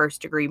 counts of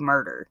first-degree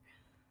murder.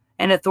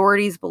 And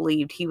authorities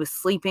believed he was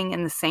sleeping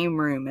in the same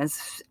room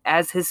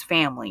as his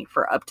family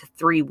for up to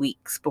 3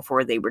 weeks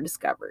before they were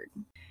discovered.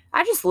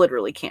 I just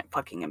literally can't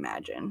fucking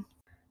imagine.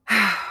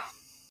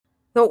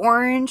 The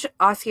Orange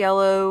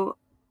Osceola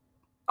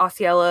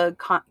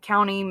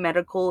County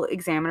Medical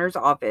Examiner's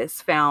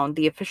Office found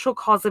the official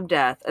cause of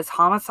death as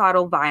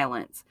homicidal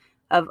violence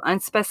of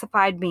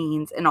unspecified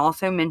means, and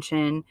also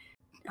mentioned,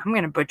 I'm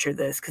going to butcher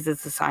this because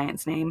it's a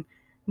science name,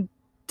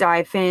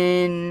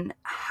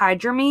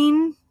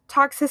 diphenhydramine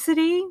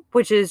toxicity,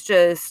 which is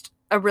just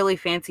a really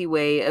fancy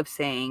way of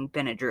saying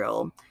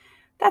Benadryl.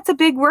 That's a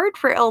big word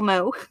for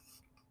Elmo.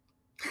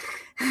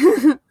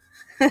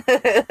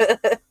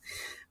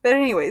 But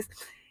anyways,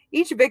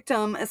 each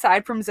victim,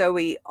 aside from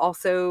Zoe,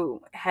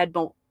 also had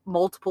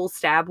multiple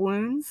stab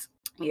wounds.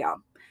 Yeah.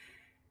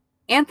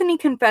 Anthony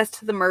confessed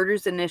to the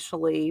murders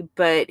initially,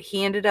 but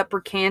he ended up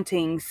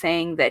recanting,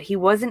 saying that he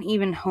wasn't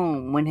even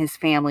home when his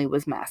family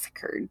was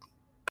massacred.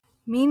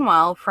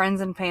 Meanwhile,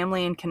 friends and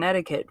family in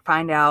Connecticut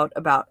find out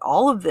about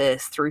all of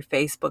this through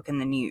Facebook and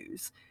the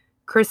news.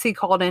 Chrissy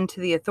called into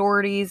the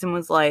authorities and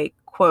was like,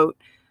 quote,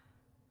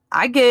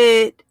 "I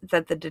get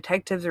that the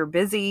detectives are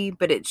busy,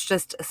 but it's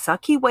just a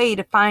sucky way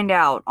to find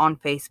out on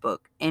Facebook,"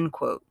 end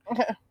quote.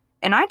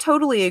 And I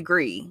totally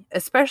agree,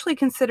 especially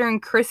considering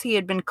Chrissy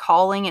had been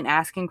calling and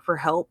asking for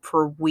help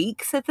for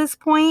weeks at this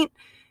point.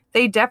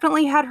 They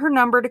definitely had her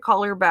number to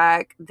call her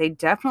back. They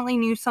definitely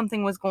knew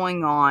something was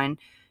going on.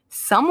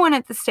 Someone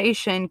at the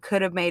station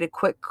could have made a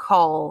quick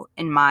call,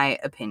 in my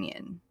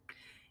opinion.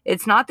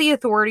 It's not the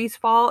authorities'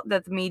 fault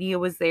that the media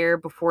was there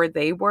before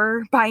they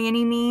were, by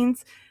any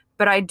means,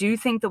 but I do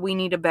think that we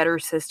need a better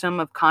system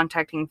of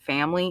contacting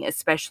family,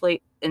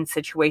 especially in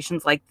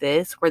situations like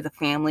this where the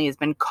family has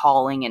been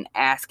calling and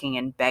asking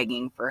and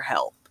begging for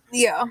help.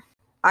 Yeah.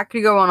 I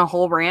could go on a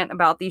whole rant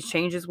about these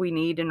changes we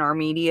need in our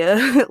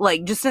media.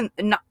 Like,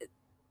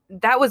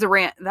 that was a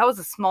rant. That was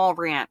a small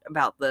rant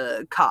about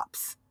the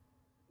cops.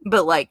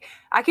 But, like,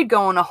 I could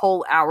go on a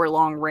whole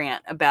hour-long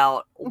rant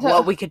about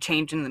what we could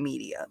change in the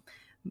media.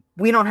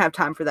 We don't have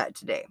time for that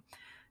today.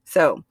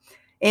 So,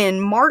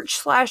 in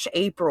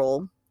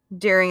March/April,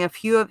 during a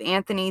few of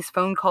Anthony's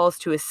phone calls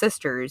to his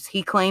sisters,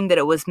 he claimed that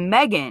it was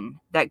Megan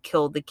that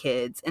killed the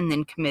kids and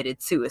then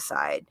committed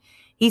suicide.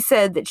 He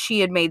said that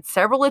she had made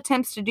several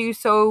attempts to do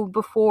so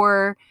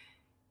before.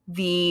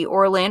 The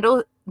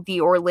Orlando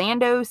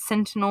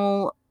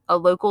Sentinel, a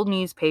local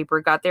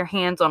newspaper, got their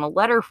hands on a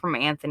letter from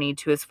Anthony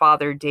to his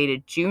father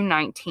dated June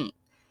 19th,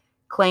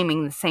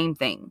 claiming the same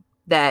thing,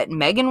 that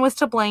Megan was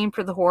to blame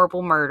for the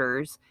horrible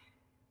murders.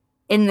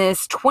 In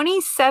this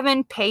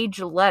 27-page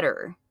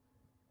letter,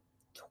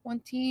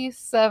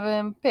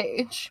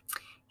 27-page.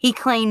 He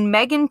claimed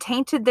Megan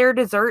tainted their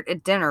dessert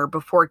at dinner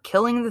before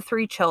killing the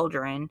 3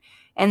 children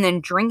and then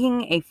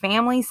drinking a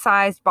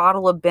family-sized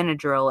bottle of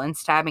Benadryl and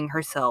stabbing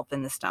herself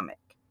in the stomach.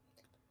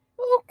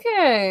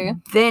 Okay.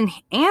 Then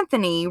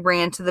Anthony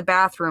ran to the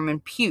bathroom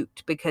and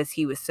puked because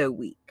he was so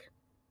weak.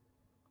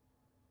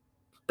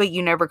 But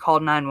you never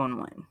called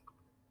 911.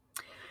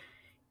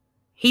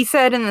 He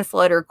said in this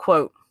letter,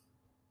 quote,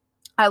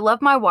 "I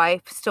love my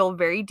wife still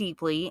very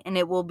deeply, and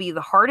it will be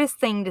the hardest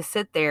thing to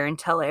sit there and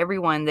tell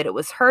everyone that it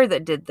was her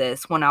that did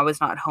this when I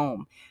was not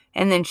home,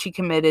 and then she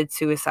committed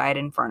suicide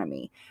in front of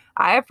me.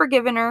 I have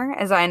forgiven her,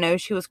 as I know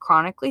she was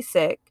chronically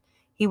sick."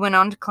 He went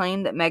on to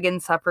claim that Megan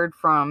suffered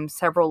from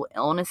several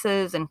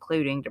illnesses,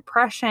 including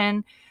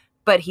depression,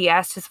 but he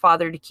asked his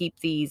father to keep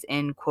these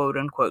in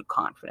quote-unquote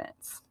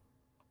confidence.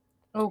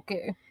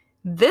 Okay.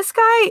 This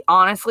guy,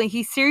 honestly,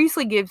 he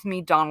seriously gives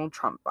me Donald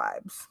Trump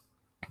vibes.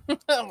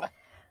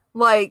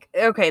 Like,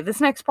 okay, this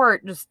next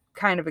part just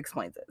kind of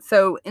explains it.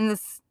 So in the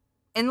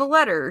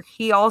letter,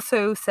 he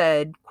also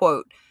said,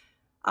 quote,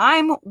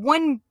 "I'm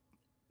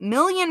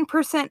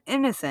 1,000,000%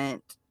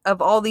 innocent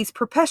of all these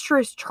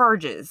preposterous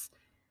charges.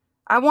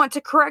 I want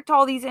to correct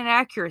all these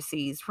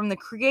inaccuracies from the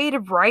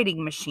creative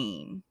writing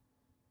machine."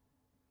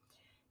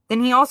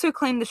 Then he also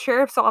claimed the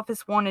sheriff's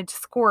office wanted to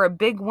score a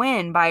big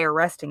win by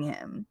arresting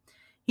him.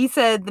 He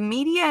said, "The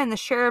media and the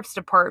sheriff's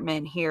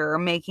department here are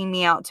making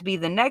me out to be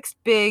the next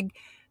big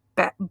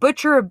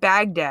butcher of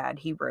Baghdad,"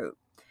 he wrote.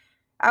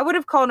 "I would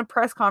have called a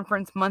press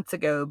conference months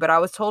ago, but I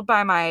was told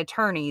by my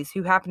attorneys,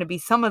 who happen to be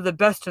some of the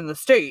best in the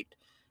state,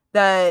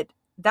 that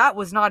that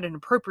was not an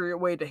appropriate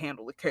way to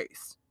handle the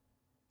case.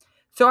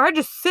 So I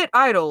just sit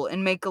idle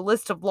and make a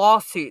list of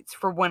lawsuits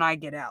for when I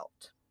get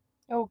out."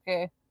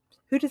 Okay.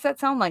 Who does that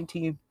sound like to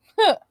you?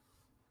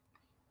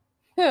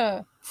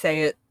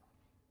 Say it.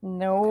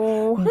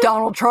 No.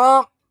 Donald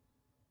Trump.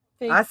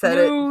 Fake I said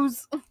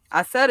news.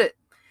 I said it.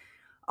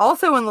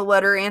 Also in the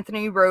letter,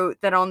 Anthony wrote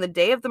that on the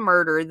day of the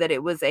murder, that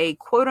it was a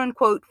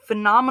quote-unquote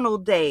phenomenal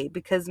day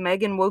because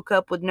Megan woke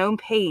up with no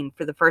pain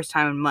for the first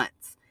time in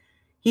months.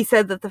 He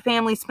said that the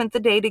family spent the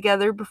day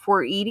together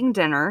before eating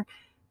dinner.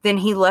 Then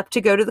he left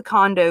to go to the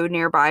condo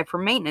nearby for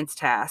maintenance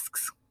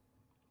tasks.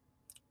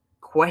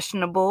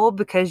 Questionable,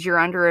 because you're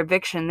under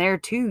eviction there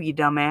too, you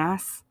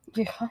dumbass.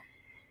 Yeah.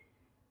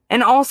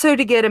 And also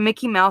to get a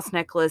Mickey Mouse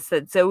necklace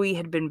that Zoe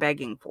had been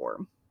begging for.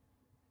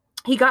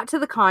 He got to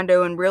the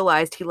condo and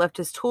realized he left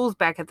his tools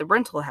back at the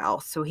rental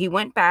house, so he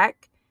went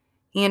back.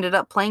 He ended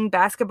up playing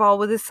basketball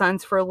with his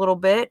sons for a little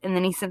bit, and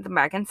then he sent them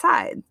back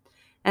inside.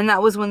 And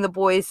that was when the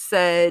boys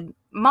said,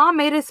 Mom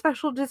made a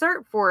special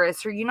dessert for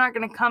us. Are you not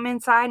going to come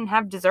inside and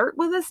have dessert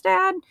with us,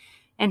 Dad?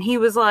 And he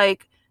was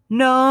like,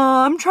 no,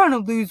 I'm trying to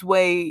lose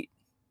weight.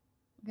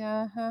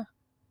 Uh-huh.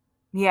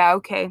 Yeah,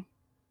 okay.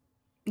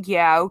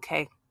 Yeah,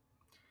 okay.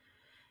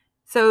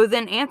 So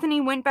then Anthony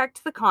went back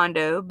to the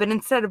condo, but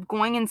instead of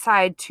going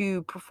inside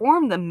to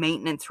perform the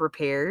maintenance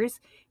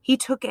repairs, he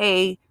took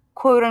a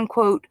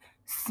quote-unquote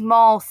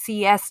small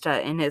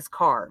siesta in his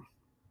car.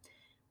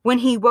 When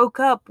he woke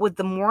up with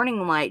the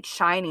morning light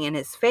shining in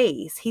his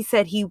face, he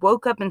said he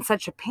woke up in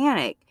such a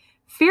panic,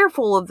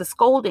 fearful of the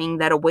scolding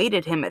that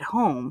awaited him at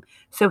home,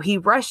 so he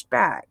rushed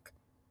back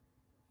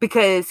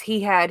because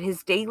he had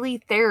his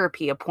daily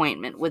therapy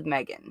appointment with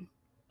Megan.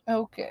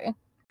 Okay.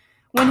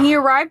 When he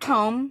arrived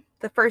home,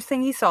 the first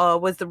thing he saw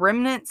was the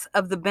remnants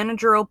of the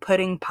Benadryl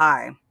pudding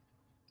pie.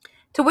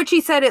 To which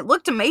he said it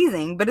looked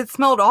amazing, but it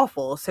smelled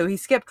awful, so he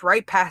skipped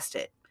right past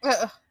it.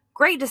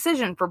 Great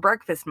decision for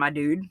breakfast, my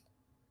dude.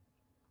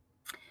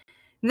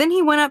 Then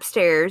he went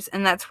upstairs,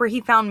 and that's where he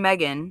found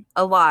Megan,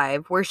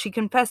 alive, where she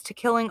confessed to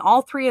killing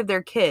all 3 of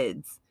their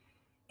kids.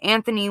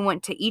 Anthony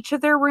went to each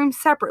of their rooms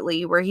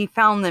separately, where he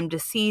found them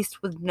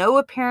deceased with no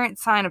apparent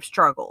sign of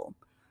struggle.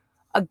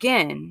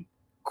 Again,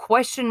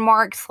 question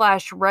mark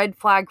 / red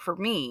flag for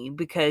me,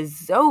 because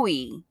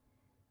Zoe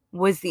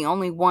was the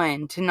only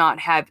one to not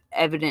have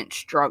evident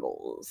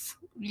struggles.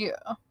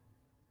 Yeah.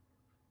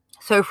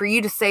 So for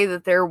you to say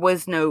that there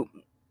was no,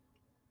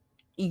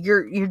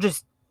 you're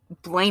just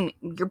blaming,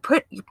 you're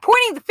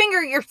pointing the finger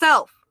at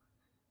yourself.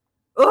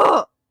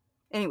 Ugh.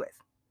 Anyways.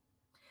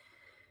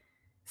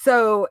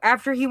 So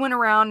after he went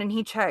around and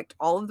he checked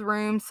all of the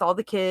rooms, saw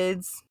the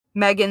kids,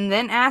 Megan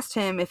then asked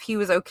him if he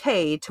was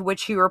okay, to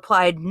which he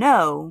replied,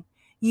 no,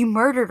 you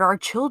murdered our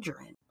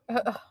children.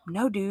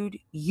 No, dude,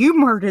 you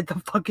murdered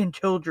the fucking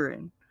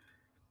children.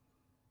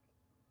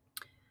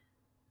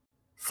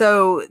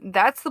 So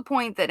that's the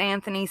point that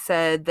Anthony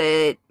said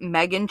that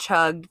Megan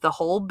chugged the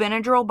whole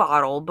Benadryl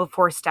bottle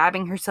before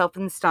stabbing herself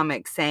in the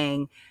stomach,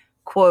 saying,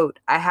 quote,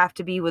 I have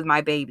to be with my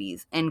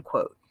babies, end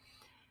quote.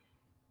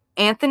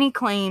 Anthony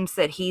claims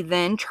that he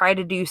then tried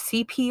to do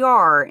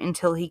CPR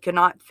until he could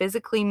not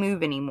physically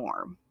move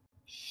anymore.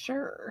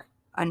 Sure.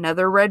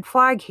 Another red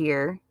flag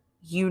here.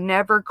 You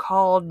never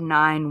called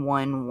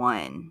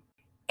 911.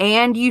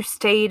 And you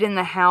stayed in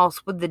the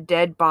house with the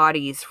dead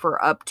bodies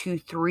for up to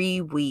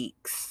 3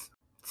 weeks.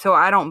 So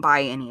I don't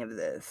buy any of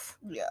this.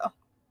 Yeah.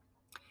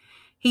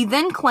 He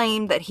then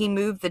claimed that he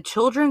moved the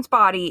children's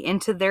body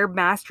into their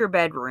master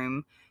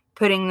bedroom,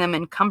 putting them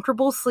in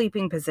comfortable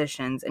sleeping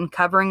positions and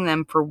covering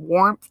them for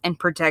warmth and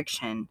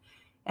protection,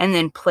 and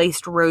then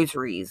placed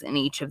rosaries in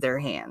each of their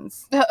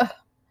hands.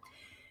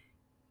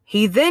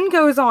 He then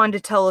goes on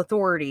to tell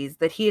authorities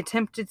that he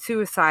attempted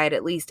suicide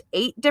at least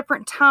 8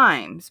 different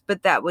times,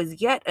 but that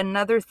was yet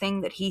another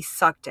thing that he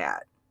sucked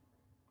at.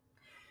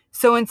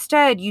 So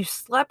instead, you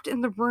slept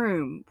in the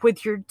room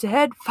with your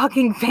dead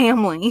fucking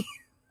family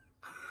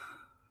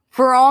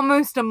for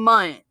almost a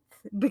month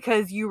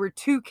because you were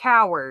too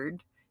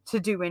coward to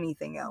do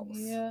anything else.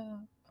 Yeah.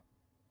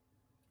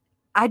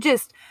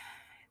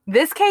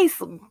 This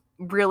case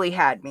really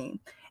had me.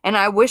 And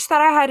I wish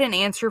that I had an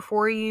answer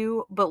for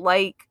you, but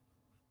like,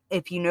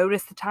 if you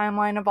notice the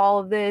timeline of all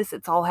of this,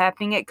 it's all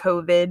happening at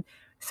COVID.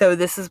 So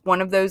this is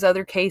one of those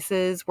other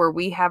cases where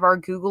we have our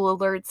Google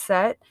alerts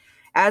set.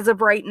 As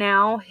of right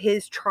now,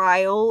 his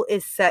trial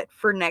is set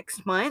for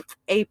next month,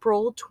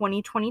 April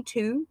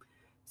 2022.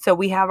 So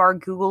we have our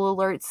Google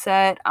alerts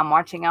set. I'm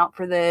watching out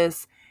for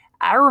this.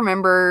 I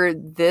remember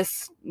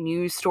this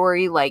news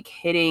story like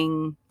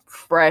hitting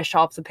fresh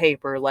off the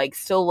paper, like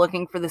still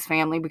looking for this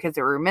family because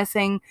they were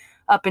missing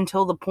up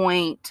until the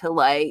point to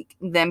like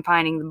them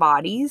finding the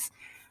bodies.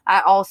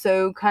 I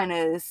also kind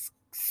of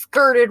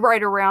skirted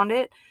right around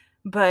it,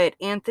 but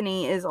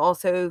Anthony is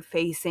also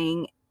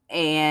facing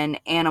an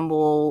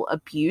animal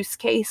abuse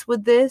case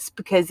with this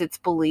because it's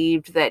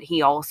believed that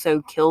he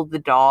also killed the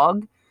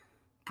dog,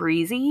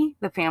 Breezy,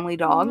 the family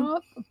dog.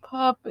 Not the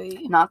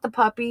puppy. Not the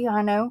puppy,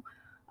 I know.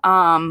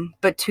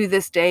 But to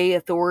this day,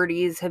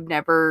 authorities have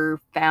never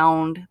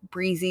found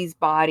Breezy's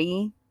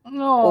body.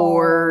 No.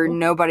 Or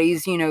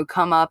nobody's,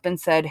 come up and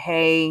said,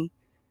 hey,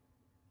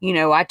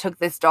 I took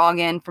this dog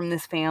in from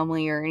this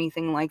family or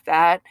anything like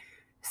that.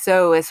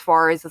 So as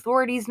far as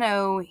authorities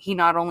know, he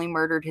not only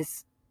murdered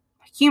his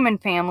human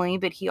family,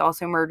 but he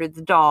also murdered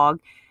the dog.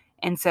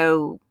 And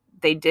so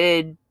they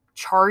did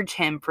charge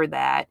him for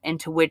that, and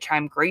to which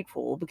I'm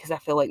grateful because I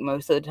feel like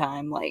most of the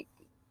time, like,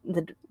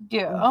 the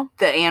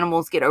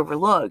animals get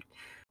overlooked.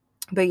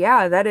 But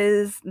yeah, that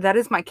is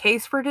my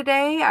case for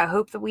today. I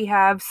hope that we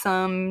have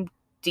some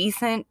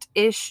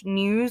decent-ish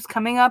news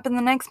coming up in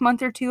the next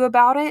month or two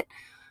about it.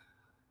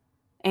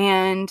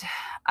 And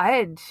I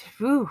had,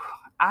 whew,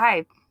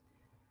 I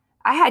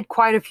had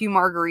quite a few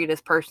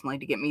margaritas personally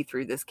to get me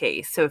through this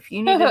case. So if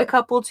you needed a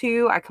couple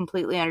too, I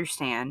completely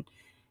understand.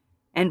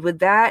 And with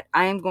that,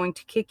 I am going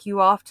to kick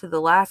you off to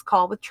the last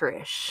call with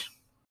Trish.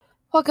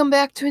 Welcome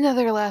back to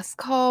another last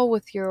call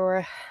with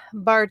your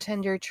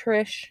bartender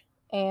Trish.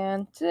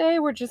 And today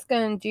we're just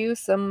going to do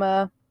some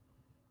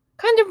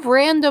kind of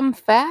random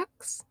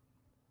facts.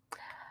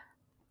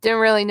 Didn't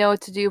really know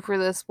what to do for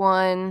this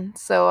one,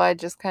 so I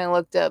just kind of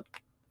looked up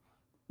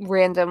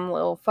random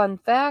little fun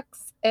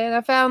facts, and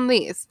I found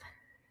these.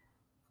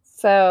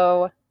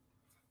 So,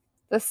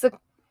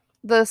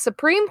 the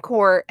Supreme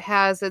Court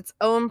has its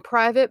own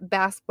private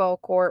basketball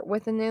court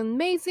with an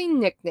amazing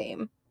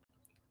nickname.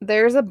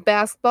 There's a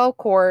basketball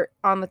court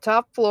on the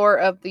top floor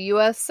of the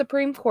U.S.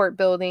 Supreme Court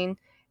building,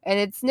 and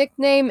its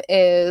nickname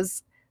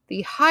is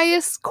the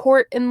highest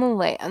court in the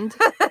land.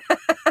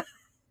 Of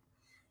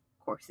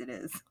course it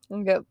is.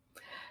 Yep.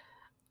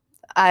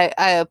 I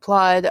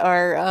applaud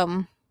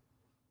our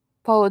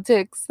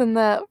politics and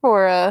that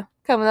for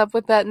coming up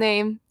with that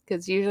name,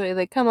 because usually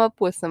they come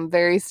up with some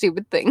very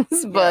stupid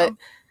things, but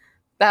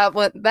that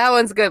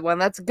one's a good one.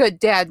 That's a good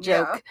dad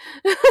joke.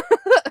 Yeah.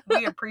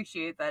 We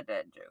appreciate that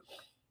dad joke.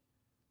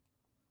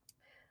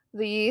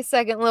 The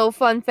second little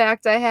fun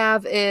fact I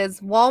have is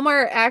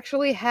Walmart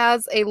actually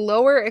has a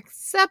lower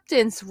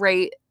acceptance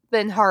rate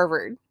than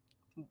Harvard.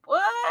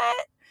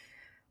 What?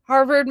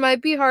 Harvard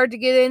might be hard to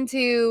get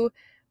into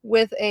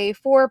with a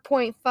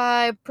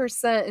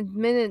 4.5%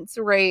 admittance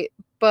rate,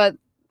 but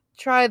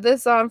try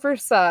this on for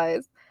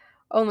size.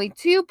 Only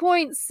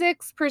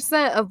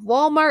 2.6% of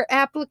Walmart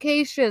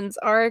applications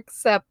are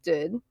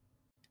accepted.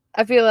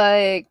 I feel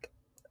like,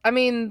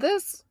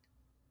 this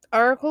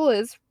article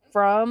is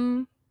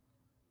from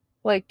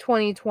like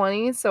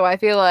 2020, so I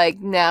feel like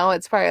now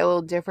it's probably a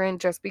little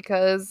different just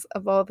because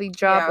of all the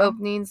job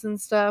openings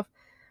and stuff,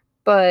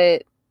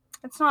 but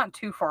it's not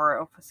too far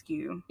off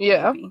askew.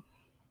 Yeah.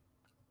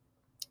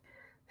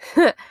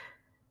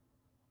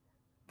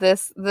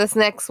 This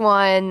next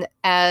one,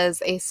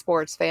 as a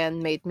sports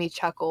fan, made me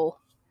chuckle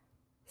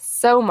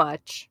so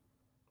much.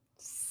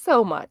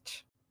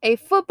 A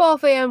football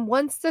fan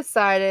once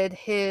decided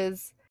it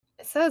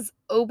says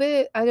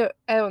obit. I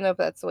don't know if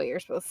that's the way you're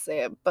supposed to say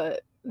it,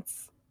 but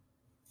it's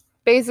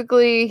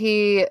basically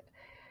he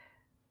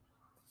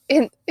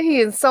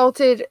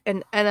insulted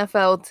an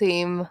NFL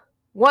team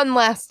one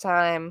last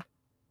time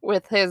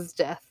with his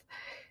death.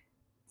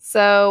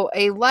 So,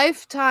 a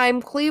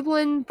lifetime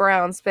Cleveland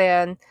Browns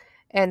fan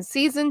and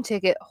season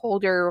ticket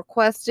holder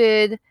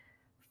requested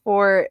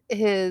for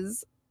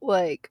his,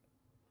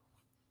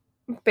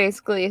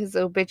 basically his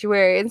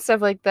obituary and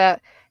stuff like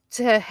that,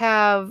 to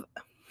have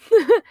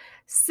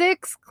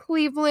 6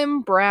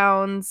 Cleveland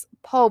Browns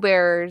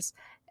pallbearers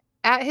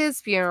at his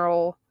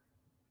funeral.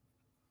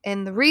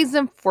 And the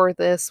reason for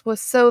this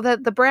was so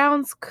that the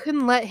Browns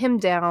couldn't let him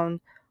down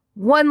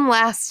one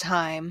last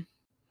time.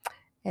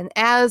 And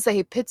as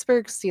a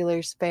Pittsburgh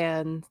Steelers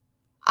fan,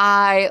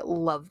 I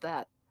love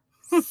that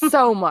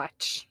so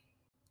much.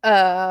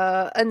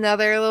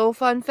 Another little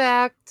fun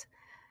fact.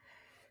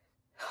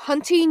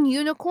 Hunting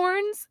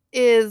unicorns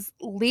is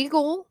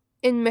legal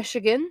in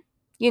Michigan.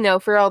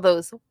 For all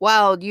those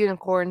wild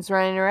unicorns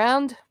running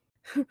around.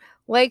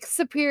 Lake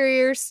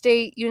Superior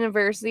State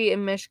University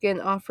in Michigan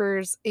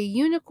offers a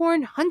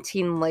unicorn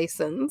hunting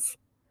license.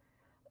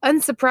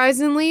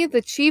 Unsurprisingly,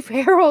 the chief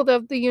herald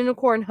of the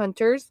unicorn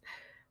hunters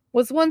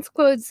was once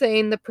quoted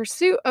saying, "The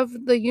pursuit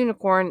of the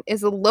unicorn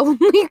is a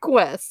lonely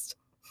quest."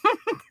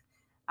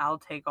 I'll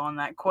take on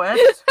that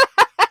quest.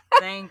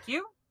 Thank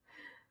you.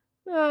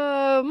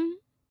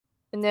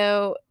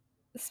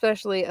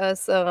 Especially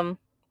us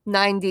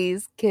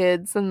 90s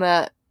kids and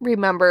that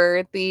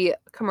remember the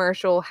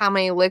commercial, how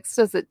many licks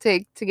does it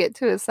take to get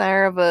to the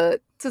center of a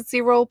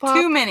Tootsie Roll Pop?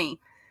 Too many.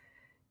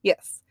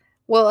 Yes.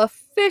 Well,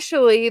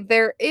 officially,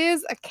 there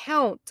is a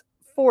count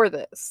for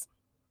this.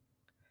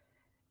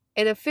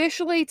 It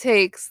officially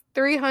takes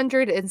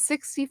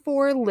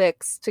 364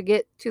 licks to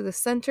get to the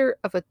center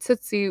of a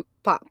Tootsie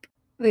Pop.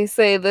 They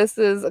say this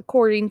is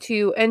according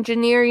to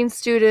engineering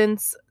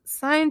students'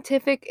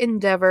 scientific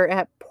endeavor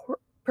at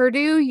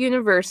Purdue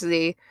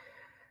University,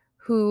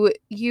 who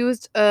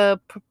used a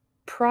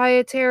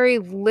proprietary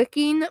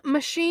licking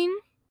machine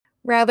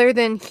rather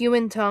than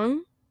human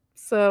tongue.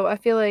 So I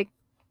feel like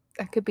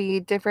that could be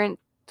different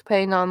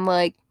depending on,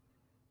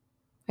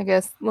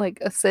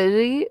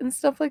 acidity and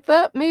stuff like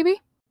that,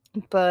 maybe.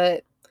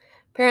 But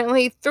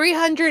apparently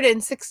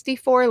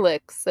 364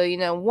 licks. So,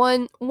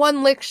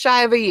 one lick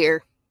shy of a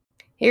year.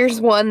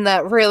 Here's one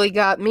that really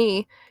got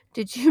me.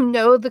 Did you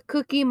know the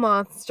Cookie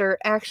Monster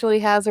actually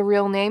has a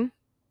real name?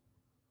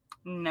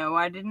 No,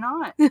 I did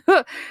not.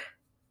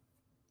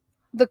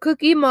 The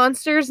Cookie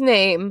Monster's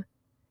name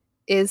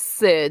is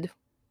Sid.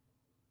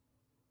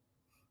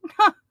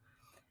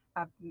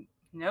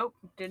 Nope,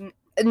 didn't.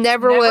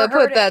 Never would have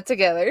put that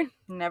together.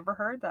 Never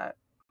heard that.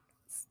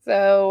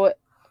 So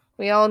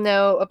we all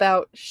know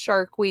about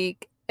Shark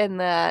Week and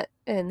that,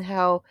 and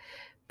how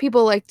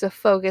people like to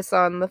focus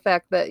on the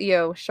fact that,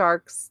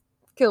 sharks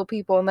kill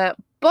people and that.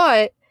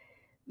 But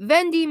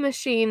vending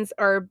machines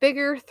are a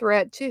bigger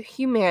threat to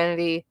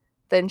humanity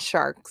than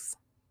sharks.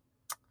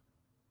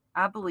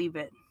 I believe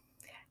it.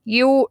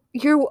 You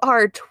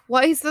are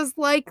twice as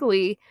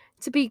likely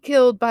to be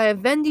killed by a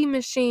vending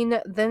machine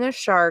than a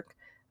shark,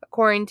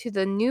 according to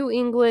the New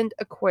England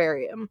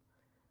Aquarium.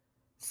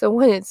 So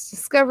when is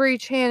Discovery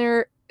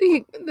Channel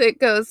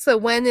premiering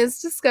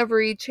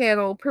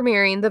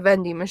the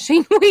vending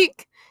machine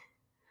week?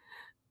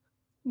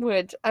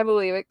 Which I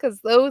believe it, because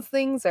those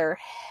things are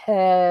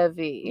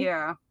heavy.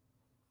 Yeah.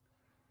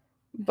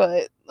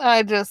 But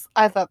I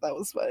thought that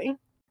was funny.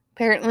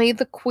 Apparently,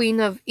 the Queen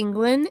of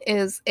England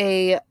is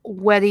a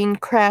wedding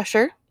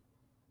crasher.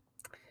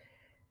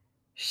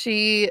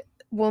 She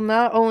will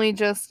not only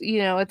just,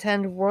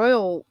 attend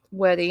royal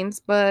weddings,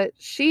 but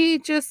she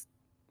just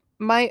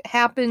might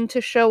happen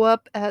to show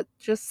up at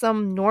just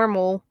some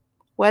normal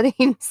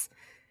weddings.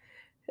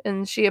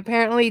 And she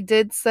apparently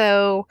did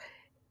so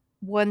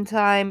one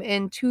time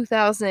in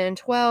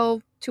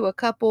 2012 to a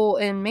couple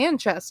in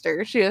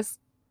Manchester. She just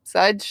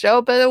decided to show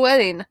up at a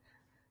wedding.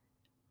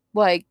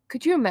 Like,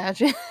 could you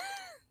imagine?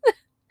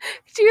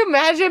 Could you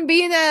imagine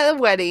being at a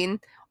wedding,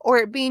 or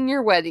it being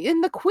your wedding,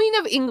 and the Queen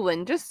of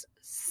England just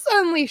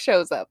suddenly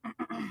shows up?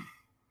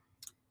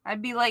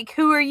 I'd be like,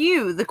 who are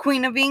you, the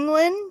Queen of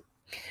England?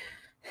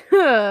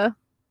 I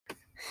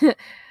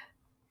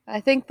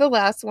think the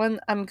last one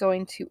I'm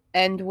going to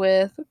end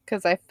with,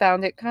 because I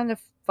found it kind of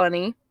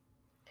funny.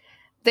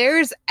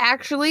 There's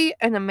actually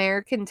an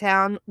American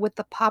town with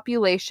a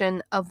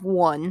population of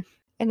 1,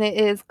 and it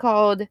is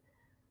called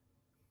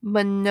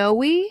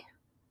Monowi.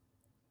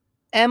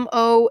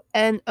 Monowi.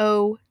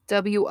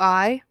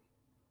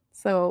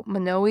 So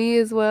Monowi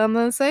is what I'm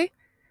going to say.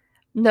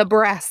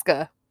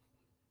 Nebraska.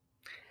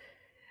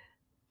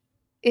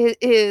 It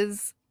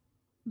is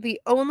the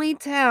only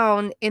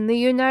town in the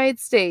United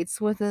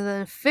States with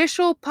an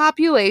official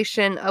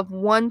population of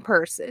 1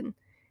 person.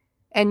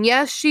 And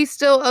yes, she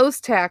still owes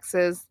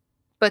taxes,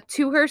 but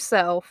to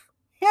herself.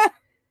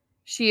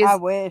 She is, I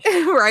wish.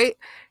 Right?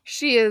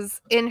 She is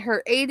in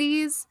her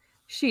 80s.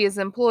 She is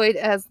employed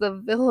as the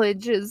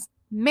village's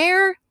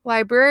mayor,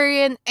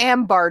 librarian,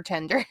 and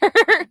bartender.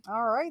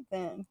 All right,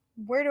 then.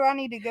 Where do I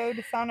need to go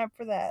to sign up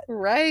for that?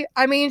 Right?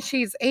 I mean,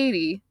 she's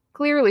 80.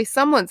 Clearly,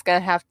 someone's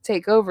going to have to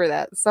take over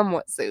that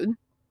somewhat soon.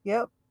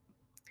 Yep.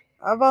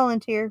 I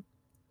volunteer.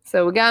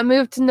 So we got to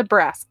move to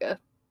Nebraska.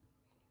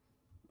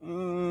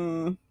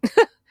 My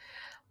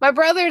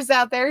brother's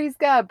out there. He's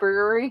got a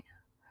brewery.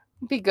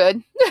 Be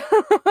good.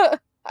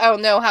 I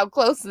don't know how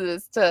close it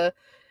is to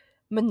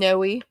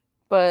Monowi,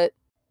 but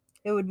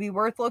it would be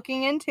worth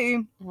looking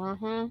into.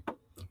 Mm-hmm.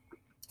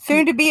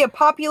 Soon to be a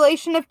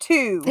population of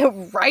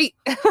 2. Right.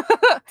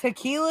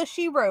 Tequila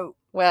she wrote.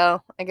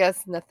 Well, I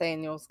guess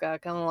Nathaniel's got to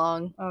come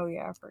along. Oh,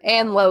 yeah. I forgot.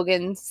 And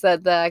Logan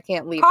said that I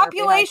can't leave.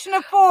 Population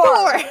of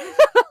 4.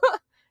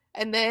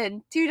 And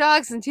then 2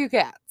 dogs and 2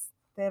 cats.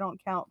 They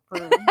don't count for...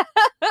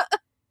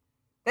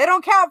 They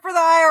don't count for the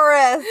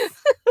IRS.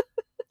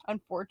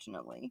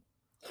 Unfortunately.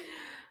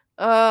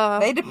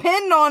 They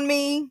depend on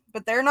me,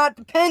 but they're not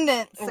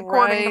dependents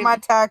according to my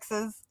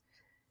taxes.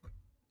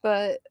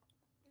 But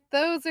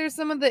those are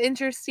some of the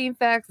interesting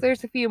facts.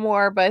 There's a few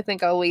more, but I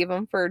think I'll leave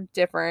them for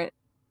different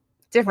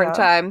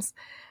times.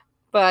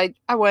 But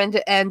I wanted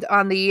to end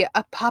on a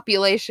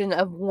population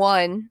of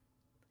 1,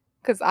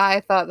 because I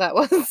thought that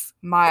was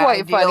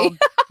quite funny.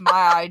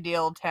 My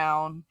ideal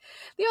town.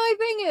 The only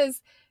thing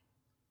is,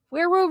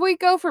 where would we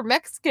go for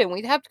Mexican?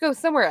 We'd have to go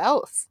somewhere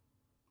else.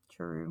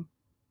 True.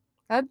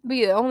 That'd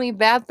be the only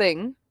bad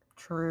thing.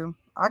 True.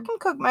 I can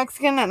cook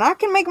Mexican and I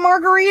can make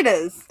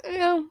margaritas.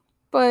 Yeah,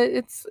 but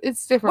it's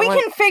different.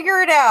 We can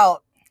figure it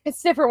out.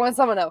 It's different when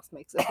someone else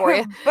makes it for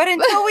you. But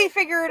until we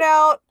figure it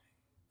out,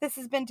 this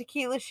has been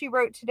Tequila She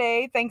Wrote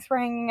today. Thanks for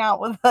hanging out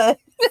with us.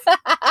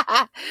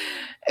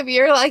 If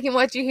you're liking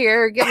what you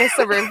hear, give us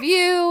a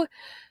review.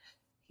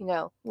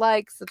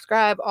 Like,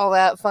 subscribe, all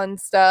that fun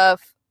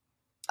stuff.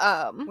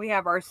 We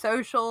have our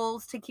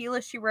socials,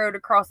 Tequila She Wrote,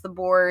 across the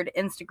board: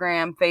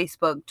 Instagram,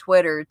 Facebook,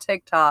 Twitter,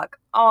 TikTok,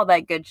 all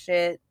that good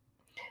shit.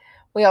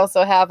 We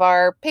also have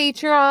our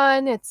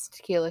Patreon. It's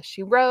Tequila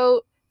She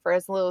Wrote. For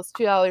as little as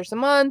 $2 a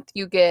month,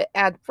 you get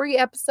ad-free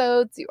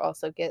episodes. You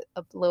also get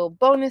a little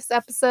bonus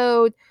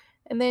episode.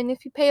 And then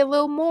if you pay a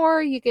little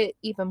more, you get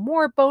even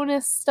more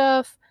bonus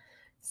stuff.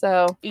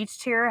 So each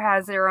tier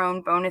has their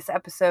own bonus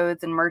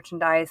episodes and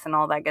merchandise and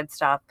all that good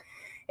stuff.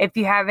 If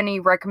you have any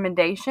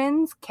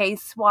recommendations,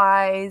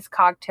 case-wise,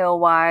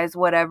 cocktail-wise,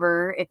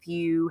 whatever, if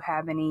you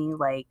have any,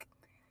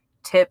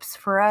 tips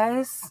for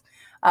us,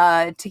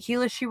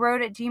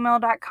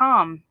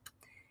 tequilashewrote@gmail.com.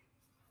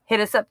 Hit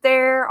us up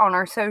there on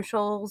our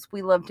socials.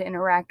 We love to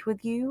interact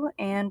with you,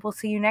 and we'll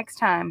see you next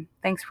time.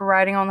 Thanks for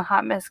riding on the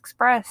Hot Mess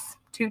Express.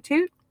 Toot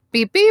toot.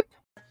 Beep beep.